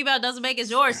you're a rebound doesn't make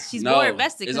it yours. She's more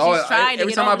invested because she's trying to.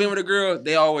 Every time I've been with a girl,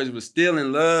 they always was still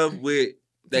in love with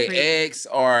their ex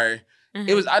or.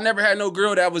 It was. I never had no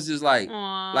girl that was just like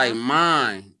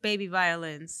mine. Baby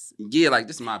violence. Yeah, like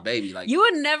this is my baby. Like you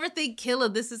would never think, Killa,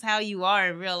 this is how you are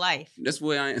in real life. That's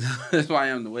why I am. That's why I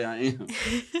am the way I am.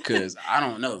 Cause I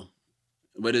don't know,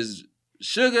 but it's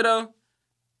Sugar though.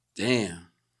 Damn.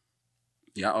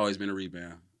 Yeah, I always been a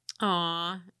rebound.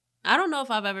 Aw, I don't know if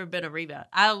I've ever been a rebound.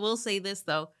 I will say this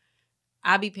though,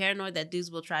 I be paranoid that dudes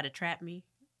will try to trap me.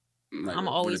 Like, I'm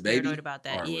always paranoid about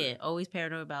that. Yeah, always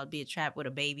paranoid about being trapped with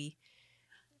a baby.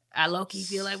 I low-key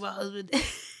feel like my husband.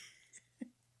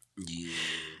 Yeah.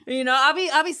 You know, I'll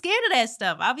be scared of that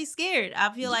stuff. I'll be scared. I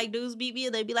feel like dudes beat me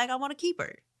and they be like, I want to keep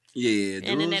her. Yeah,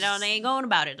 and then they ain't going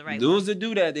about it the right way. Dudes that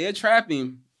do that, they'll trap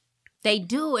him. They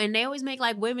do, and they always make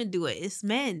like women do it. It's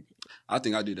men. I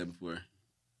think I did that before.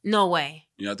 No way.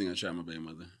 Yeah, I think I trapped my baby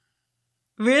mother.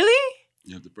 Really?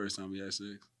 Yeah, the first time we had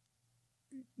sex.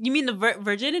 You mean the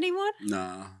virginity one?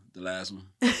 Nah, the last one.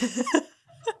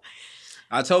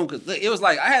 I told him, because it was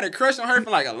like, I had a crush on her for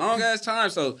like a long ass time.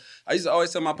 So I used to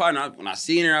always tell my partner, when I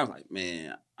seen her, I was like,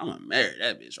 man, I'm going to marry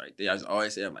that bitch right there. I just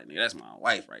always say, I'm like, nigga, that's my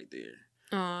wife right there.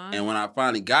 Aww. And when I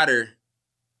finally got her,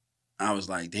 I was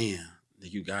like, damn,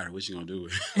 nigga, you got her. What you going to do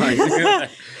with her? Like,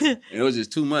 it was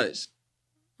just too much.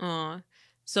 Aww.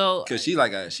 So. Because she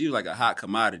was like a hot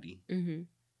commodity. Mm-hmm.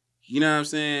 You know what I'm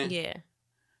saying? Yeah.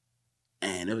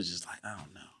 And it was just like, I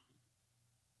don't know.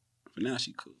 But now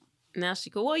she cool. Now she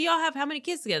cool. Well, y'all have how many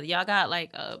kids together? Y'all got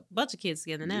like a bunch of kids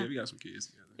together now. Yeah, we got some kids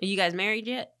together. Are you guys married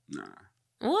yet? Nah.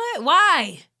 What?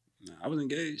 Why? Nah, I was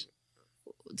engaged.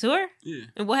 To her? Yeah.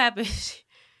 And what happened?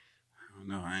 I don't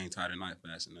know. I ain't tied her knife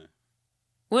fast enough.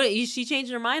 What? She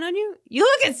changed her mind on you? You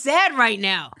looking sad right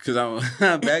now. Because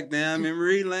I'm back down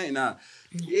memory lane. Nah.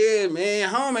 Yeah, man.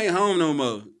 Home ain't home no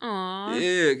more. Aw.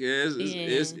 Yeah,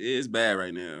 it's bad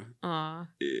right now. Aw.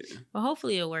 Yeah. Well,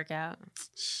 hopefully it'll work out.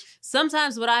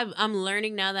 Sometimes what I'm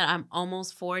learning now that I'm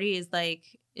almost 40 is like,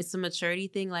 it's a maturity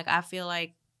thing. Like, I feel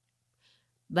like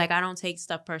I don't take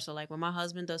stuff personal. Like, when my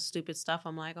husband does stupid stuff,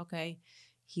 I'm like, okay,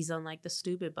 he's on like the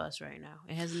stupid bus right now.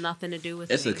 It has nothing to do with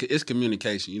me. It's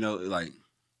communication. You know, like,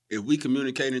 if we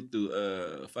communicating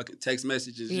through fucking text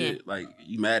messages, shit, like,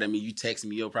 you mad at me, you texting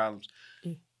me your problems,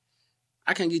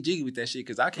 I can't get jiggy with that shit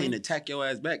because I can't attack your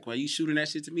ass back. While you shooting that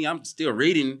shit to me, I'm still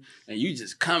reading and you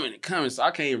just coming, so I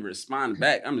can't even respond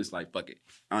back. I'm just like, fuck it.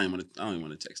 I don't even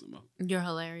want to text no more. You're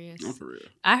hilarious. I'm for real.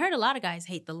 I heard a lot of guys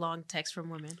hate the long text from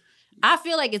women. I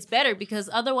feel like it's better because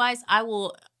otherwise I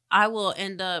will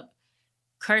end up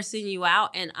cursing you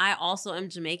out, and I also am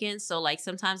Jamaican, so like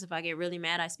sometimes if I get really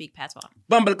mad, I speak patois.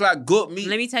 Bumble clock, good me.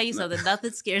 Let me tell you something.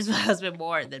 Nothing scares my husband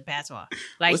more than patois.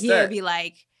 Like, What's he'll that? be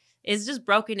like, it's just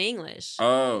broken English.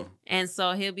 Oh. And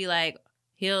so he'll be like,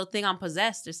 he'll think I'm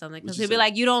possessed or something because What you he'll be say?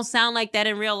 like, you don't sound like that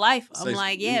in real life. I'm Say-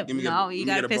 like, yeah, give me no, a- you let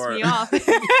me gotta get a piss bar. me off.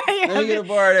 Let me get a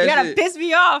bar of that You gotta shit. piss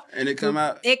me off. And it come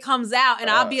out. It comes out, and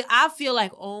I feel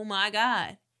like, oh my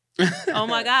God. Oh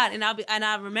my God. And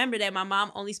I remember that my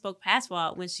mom only spoke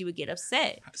patois when she would get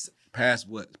upset. Pass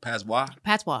what? Pass why?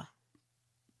 Patois.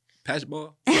 Pass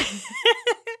ball?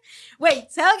 Wait,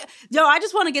 I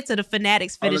just want to get to the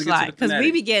fanatics finish let's get to line the because we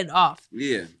fanatics. be getting off.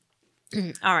 Yeah.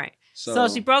 All right. So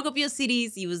she broke up your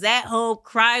CDs. You was at home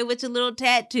crying with your little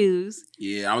tattoos.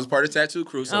 Yeah, I was part of the tattoo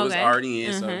crew, so it was Okay. already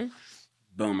in. So, Mhm.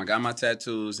 boom, I got my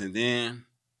tattoos, and then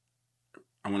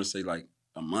I want to say like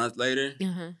a month later,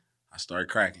 I started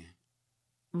cracking.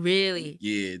 Really?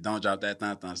 Yeah, don't drop that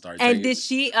thun. Start. And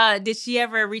taking- did she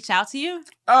ever reach out to you?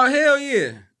 Oh hell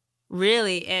yeah!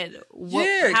 Really? And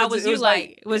Yeah, how 'cause was it you was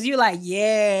like? Was you like,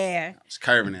 yeah? I was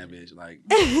curving that bitch, like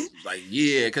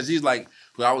yeah, because she's like,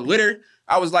 when I was with her,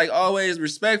 I was like always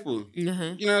respectful. You know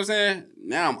what I'm saying?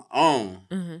 Now I'm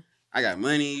on. I got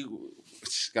money,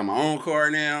 got my own car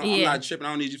now. I'm Yeah. not tripping. I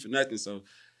don't need you for nothing. So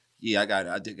yeah, I got it.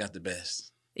 I did got the best.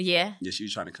 Yeah. Yeah, she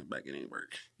was trying to come back. It ain't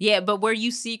work. Yeah, but were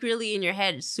you secretly in your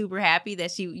head super happy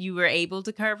that you were able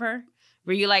to curve her?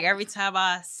 Were you like, every time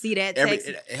I see that text?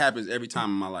 It happens every time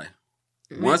in my life.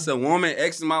 Once a woman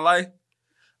exits my life,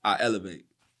 I elevate.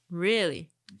 Really?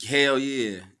 Hell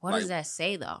yeah. What does that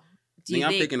say though? Do you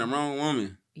I'm think? picking the wrong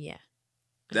woman. Yeah.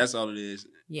 That's all it is.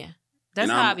 Yeah. That's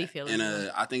And how I I'm- be feeling.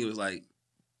 And I think it was like,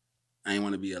 I ain't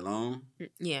want to be alone.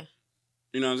 Yeah.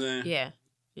 You know what I'm saying? Yeah.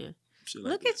 Yeah. Shit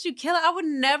like Look at you, Killa. I would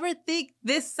never think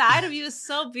this side of you is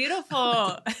so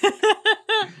beautiful.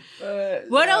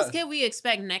 What else can we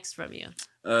expect next from you?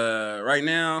 Right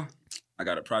now, I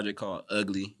got a project called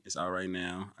Ugly. It's out right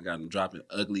now. I got them dropping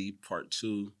Ugly Part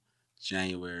 2,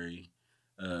 January.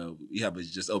 We have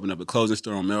just opened up a clothing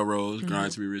store on Melrose,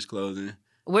 Grind to Be Rich Clothing.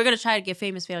 We're gonna try to get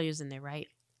Famous Failures in there, right?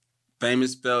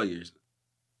 Famous Failures.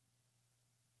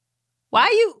 Why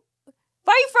you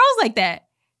froze like that?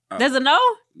 There's a no?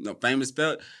 No, Famous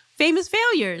Failures. Famous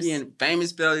Failures. We in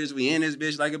Famous Failures. We in this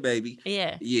bitch like a baby.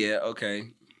 Yeah. Yeah, okay.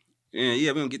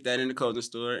 Yeah, we gonna get that in the clothing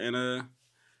store. And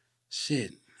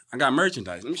shit, I got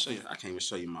merchandise. Let me show you. I can't even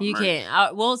show you my You merch.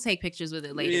 can't. We'll take pictures with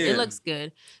it later. Yeah. It looks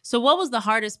good. So what was the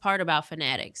hardest part about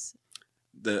Fanatics?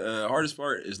 The hardest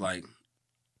part is like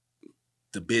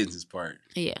the business part.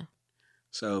 Yeah.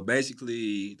 So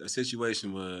basically, the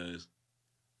situation was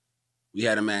we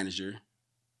had a manager.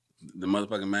 The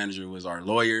motherfucking manager was our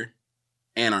lawyer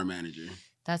and our manager.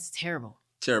 That's terrible.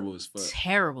 Terrible as fuck.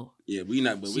 Terrible. Yeah, we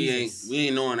Jesus.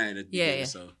 ain't knowing that at the Yeah, beginning. yeah.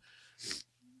 So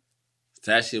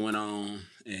that shit went on,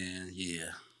 and yeah,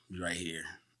 right here.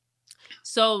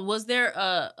 So was there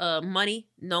money,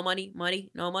 no money,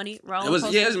 roller It was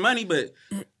coaster? yeah, it's money, but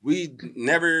we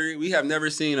have never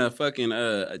seen a fucking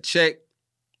a check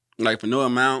like for no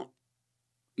amount.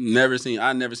 I never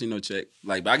seen no check.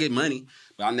 Like, but I get money,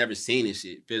 but I never seen this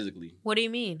shit physically. What do you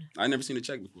mean? I never seen a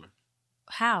check before.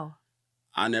 How?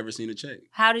 I never seen a check.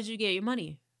 How did you get your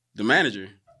money? The manager.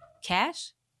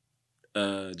 Cash?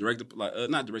 Direct, like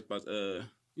not direct, but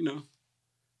you know,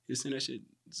 he send that shit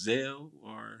Zelle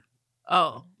or.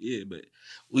 Oh. Yeah, but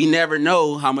we never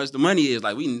know how much the money is.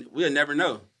 Like we'll never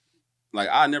know. Like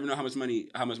I never know how much money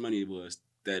it was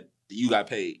that you got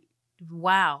paid.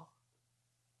 Wow.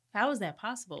 How is that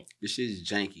possible? This shit is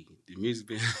janky. The music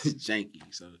been janky.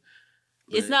 So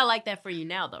it's not like that for you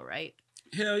now though, right?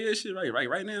 Hell yeah, shit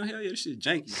right now. Hell yeah, this shit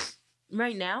janky.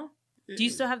 Right now? Yeah. Do you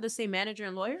still have the same manager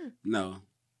and lawyer? No.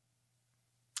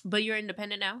 But you're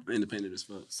independent now? I'm independent as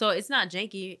fuck. So it's not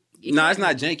janky. No, it's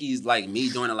not janky. It's like me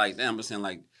doing it like that. I'm just saying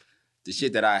like the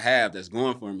shit that I have that's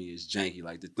going for me is janky.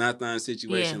 Like the nothing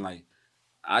situation, like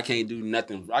I can't do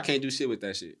nothing. I can't do shit with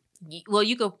that shit. Well,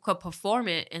 you could perform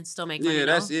it and still make money. Yeah,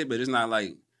 that's it. But it's not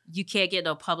like you can't get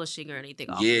no publishing or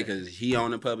anything off. Yeah, because he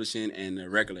owned the publishing and the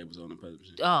record label's on the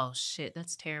publishing. Oh shit,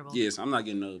 that's terrible. Yeah, so I'm not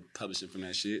getting no publishing from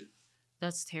that shit.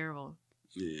 That's terrible.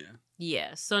 Yeah.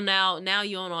 Yeah. So now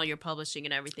you own all your publishing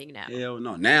and everything now. Hell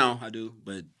no. Now I do.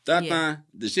 But that time,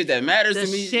 the shit that matters to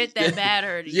me. The shit that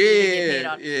mattered. Yeah. You didn't get paid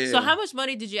on. Yeah. So how much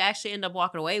money did you actually end up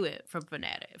walking away with from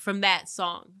Fanatic, from that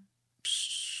song?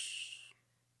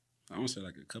 I want to say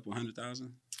like a couple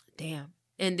 $100,000. Damn.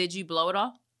 And did you blow it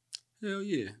all? Hell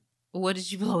yeah. What did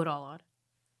you blow it all on?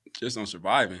 Just on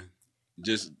surviving.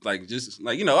 Just like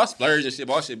you know, I splurge and shit,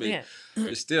 all shit, but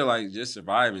it's still like just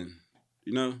surviving.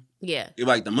 You know? Yeah. It,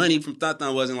 like the money from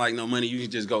Thon wasn't like no money you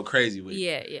could just go crazy with.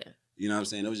 Yeah, yeah. You know what I'm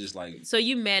saying? It was just like. So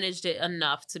you managed it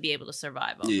enough to be able to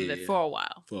survive off of it for a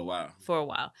while. For a while. For a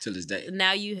while. Till this day.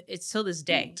 Now it's till this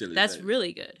day. That's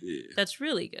really good. Yeah. That's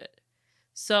really good.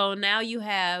 So now you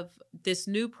have this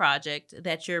new project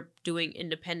that you're doing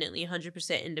independently,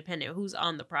 100% independent. Who's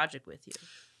on the project with you?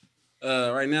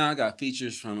 Right now I got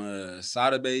features from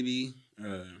Sada Baby.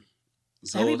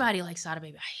 Everybody likes Sada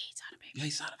Baby. I hate Sada Baby. You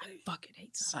hate Sada Baby? I fucking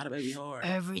hate Sada Baby hard.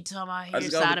 Every time I hear I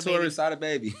just Sada got tour Baby. with Sada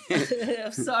Baby.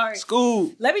 I'm sorry.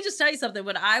 School. Let me just tell you something.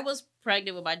 When I was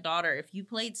pregnant with my daughter, if you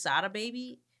played Sada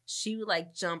Baby, she would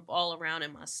like jump all around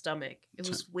in my stomach. It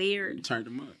was weird. Turned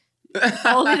them up.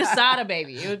 Only the Sada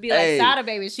Baby. It would be like Sada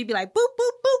Baby. She'd be like, boop,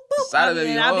 boop, boop, boop. Sada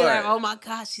Baby and I'd be like, hard. oh my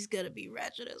gosh, she's going to be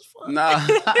ratchet as fuck. Nah.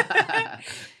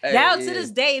 Now to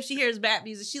this day, if she hears bad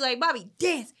music, she's like, Bobby,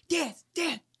 dance, dance,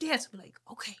 dance, dance. I'm like,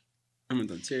 okay. I'm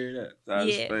going to tear it up.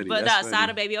 That's funny. But That's funny.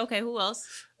 Sada Baby. Okay, who else?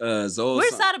 Zoe.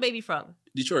 Where's Sada Baby from?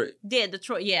 Detroit. Yeah,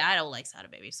 Detroit. Yeah, I don't like Sada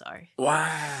Baby. Sorry.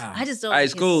 Wow. I just don't like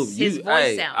his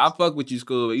voice sound. I fuck with you,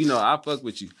 School. But you know, I fuck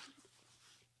with you.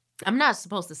 I'm not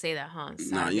supposed to say that, huh?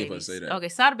 Nah, you ain't supposed to say that. Okay,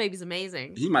 Sada Baby's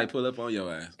amazing. He might pull up on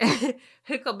your ass.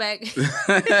 He'll come back.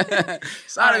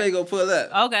 Sada Baby go pull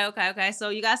up. Okay. So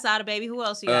you got Sada Baby. Who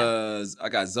else you got? I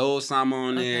got Zoe Sama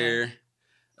on there.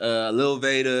 Lil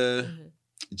Veda.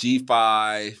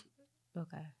 G5.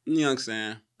 Okay. You know what I'm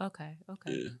saying? Okay.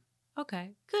 Yeah.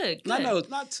 Okay. Good. No, it's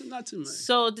not too much.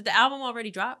 So did the album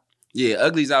already drop? Yeah,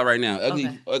 Ugly's out right now.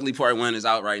 Ugly Part 1 is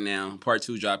out right now. Part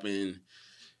 2 dropping.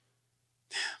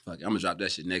 Fuck, I'm gonna drop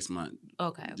that shit next month.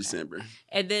 Okay. December.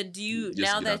 And then do you,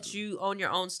 now that you own your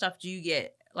own stuff, do you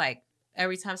get like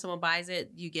every time someone buys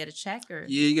it, you get a check or?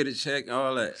 Yeah, you get a check,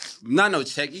 all that. Not no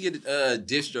check. You get a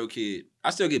DistroKid. I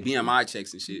still get BMI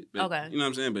checks and shit. But, Okay. You know what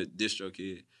I'm saying? But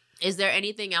DistroKid. Is there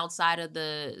anything outside of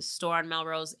the store on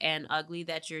Melrose and Ugly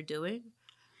that you're doing?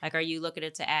 Like, are you looking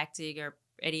into acting or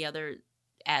any other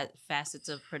facets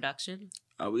of production?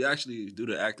 We actually do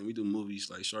the acting. We do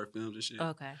movies, like short films and shit.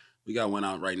 Okay. We got one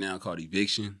out right now called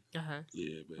Eviction. Uh-huh.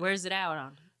 Yeah. But, where's it out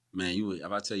on? Man,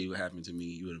 if I tell you what happened to me,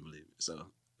 you wouldn't believe it. So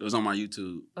it was on my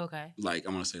YouTube. Okay. Like,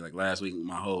 I'm going to say, like, last week,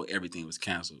 everything was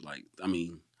canceled. Like,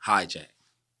 hijacked.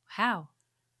 How?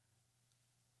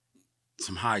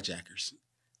 Some hijackers.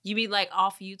 You mean like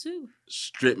off YouTube?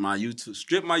 Strip my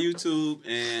YouTube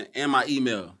and my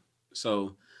email.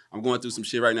 So I'm going through some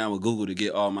shit right now with Google to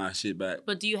get all my shit back.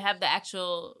 But do you have the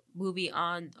actual movie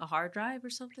on a hard drive or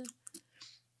something?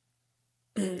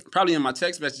 Probably in my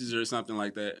text messages or something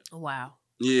like that. Wow.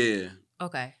 Yeah.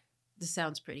 Okay. This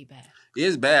sounds pretty bad.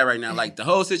 It's bad right now. Like the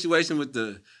whole situation with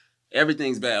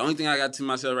everything's bad. Only thing I got to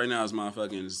myself right now is my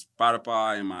fucking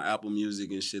Spotify and my Apple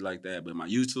Music and shit like that. But my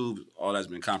YouTube, all that's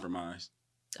been compromised.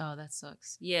 Oh, that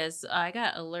sucks. Yes, I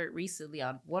got alert recently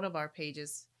on one of our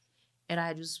pages, and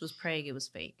I just was praying it was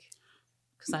fake.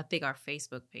 Because I think our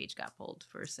Facebook page got pulled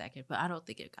for a second, but I don't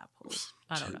think it got pulled.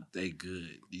 I don't know. They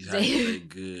good. These houses, they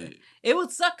good. It would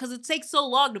suck because it takes so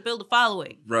long to build a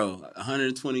following. Bro,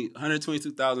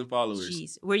 122,000 followers.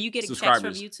 Jeez. Were you getting checks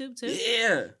from YouTube too?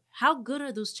 Yeah. How good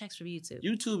are those checks from YouTube?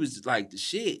 YouTube is like the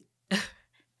shit.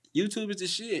 YouTube is the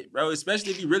shit, bro.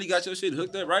 Especially if you really got your shit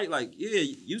hooked up right. Like, yeah,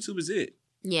 YouTube is it.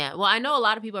 Yeah. Well, I know a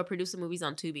lot of people are producing movies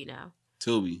on Tubi now.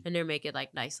 Tubi. And they're making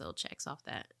like nice little checks off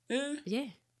that. Yeah. Yeah.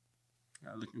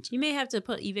 Look into you may have to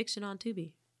put Eviction on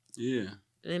Tubi. Yeah.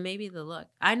 And maybe the luck.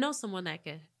 I know someone that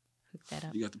could hook that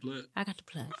up. You got the plug? I got the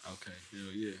plug. Okay.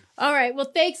 Hell yeah. All right.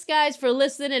 Well, thanks guys for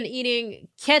listening and eating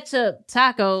ketchup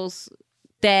tacos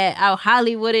that I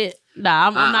highly wouldn't. Nah,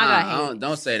 I'm not gonna hate.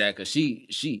 Don't say that because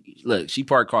she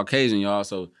part Caucasian, y'all.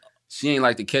 So she ain't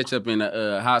like the ketchup in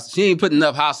the house. She ain't putting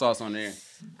enough hot sauce on there.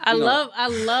 I love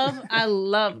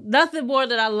nothing more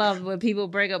than I love when people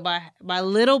bring up my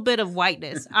little bit of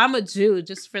whiteness. I'm a Jew,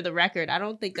 just for the record. I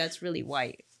don't think that's really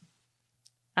white.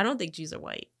 I don't think Jews are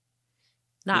white.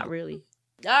 Not really.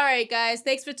 All right, guys.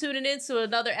 Thanks for tuning in to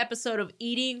another episode of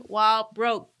Eating While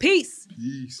Broke. Peace.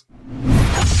 Peace.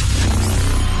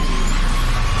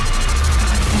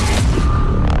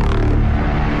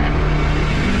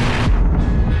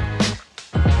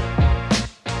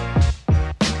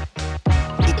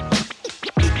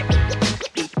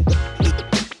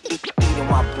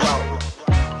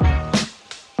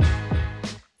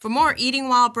 For more Eating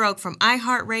While Broke from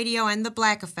iHeartRadio and The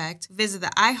Black Effect, visit the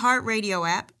iHeartRadio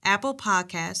app, Apple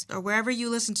Podcasts, or wherever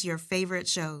you listen to your favorite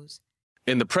shows.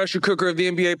 In the pressure cooker of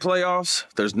the NBA playoffs,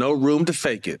 there's no room to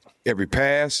fake it. Every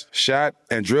pass, shot,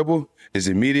 and dribble is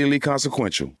immediately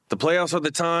consequential. The playoffs are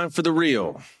the time for the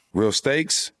real. Real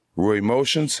stakes, real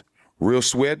emotions, real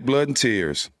sweat, blood, and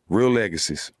tears. Real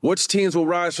legacies. Which teams will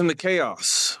rise from the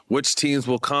chaos? Which teams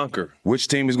will conquer? Which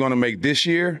team is going to make this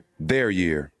year their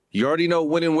year? You already know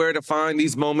when and where to find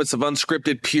these moments of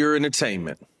unscripted, pure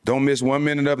entertainment. Don't miss 1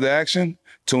 minute of the action.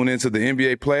 Tune into the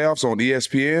NBA playoffs on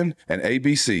ESPN and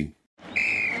ABC.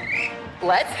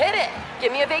 Let's hit it.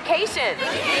 Give me a vacation.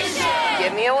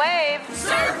 Give me a wave.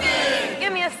 Surfing.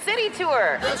 Give me a city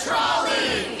tour. The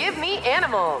trolley. Give me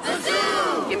animals. The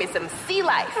zoo. Give me some sea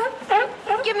life.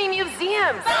 Give me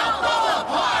museums. Balboa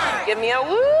Park. Give me a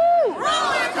woo.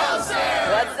 Roller coaster.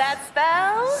 What's that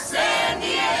spell? San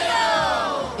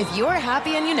Diego. If you're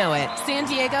happy and you know it, San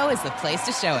Diego is the place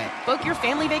to show it. Book your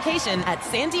family vacation at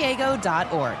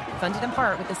sandiego.org. Funded in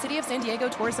part with the City of San Diego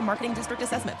Tourism Marketing District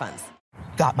Assessment Funds.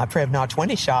 Got my Prevnar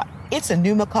 20 shot. It's a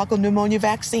pneumococcal pneumonia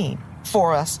vaccine.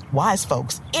 For us, wise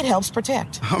folks, it helps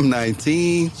protect. I'm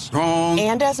 19, strong.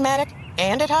 And asthmatic,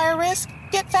 and at higher risk?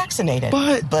 Get vaccinated.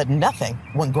 But nothing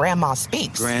when grandma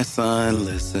speaks. Grandson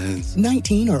listens.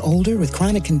 19 or older with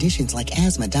chronic conditions like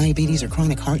asthma, diabetes, or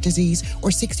chronic heart disease, or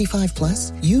 65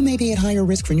 plus, you may be at higher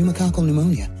risk for pneumococcal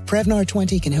pneumonia. Prevnar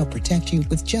 20 can help protect you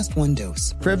with just one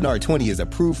dose. Prevnar 20 is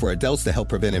approved for adults to help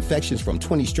prevent infections from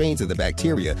 20 strains of the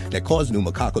bacteria that cause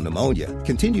pneumococcal pneumonia.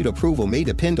 Continued approval may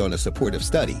depend on a supportive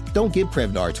study. Don't give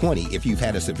Prevnar 20 if you've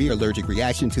had a severe allergic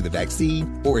reaction to the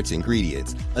vaccine or its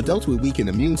ingredients. Adults with weakened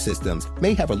immune systems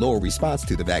may have a lower response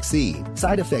to the vaccine.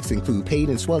 Side effects include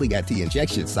pain and swelling at the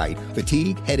injection site,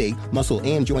 fatigue, headache, muscle,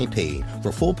 and joint pain.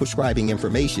 For full prescribing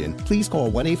information, please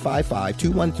call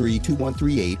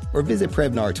 1-855-213-2138 or visit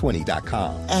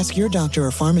Prevnar20.com. Ask your doctor or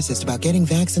pharmacist about getting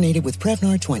vaccinated with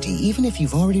Prevnar 20, even if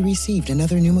you've already received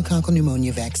another pneumococcal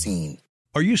pneumonia vaccine.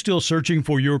 Are you still searching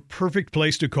for your perfect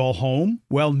place to call home?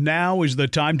 Well, now is the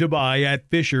time to buy at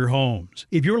Fisher Homes.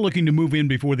 If you're looking to move in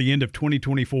before the end of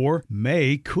 2024,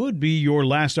 May could be your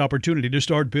last opportunity to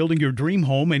start building your dream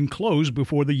home and close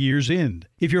before the year's end.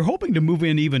 If you're hoping to move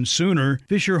in even sooner,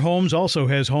 Fisher Homes also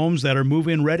has homes that are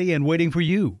move-in ready and waiting for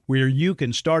you, where you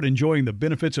can start enjoying the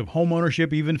benefits of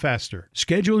homeownership even faster.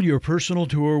 Schedule your personal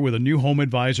tour with a new home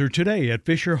advisor today at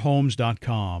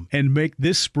FisherHomes.com and make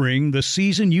this spring the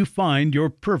season you find your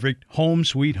perfect home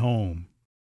sweet home.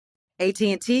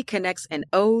 AT&T connects an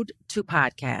ode to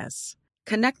podcasts.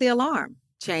 Connect the alarm.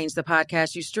 Change the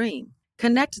podcast you stream.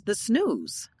 Connect the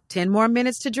snooze. 10 more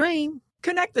minutes to dream.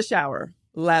 Connect the shower.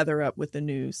 Lather up with the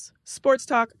news, sports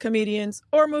talk, comedians,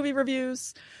 or movie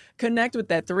reviews. Connect with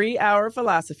that 3-hour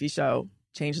philosophy show.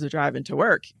 Change the drive into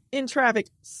work in traffic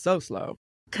so slow.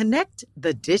 Connect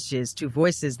the dishes to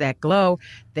voices that glow.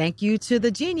 Thank you to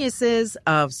the geniuses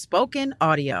of spoken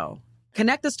audio.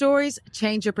 Connect the stories,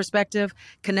 change your perspective.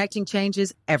 Connecting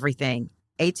changes everything.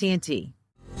 AT&T.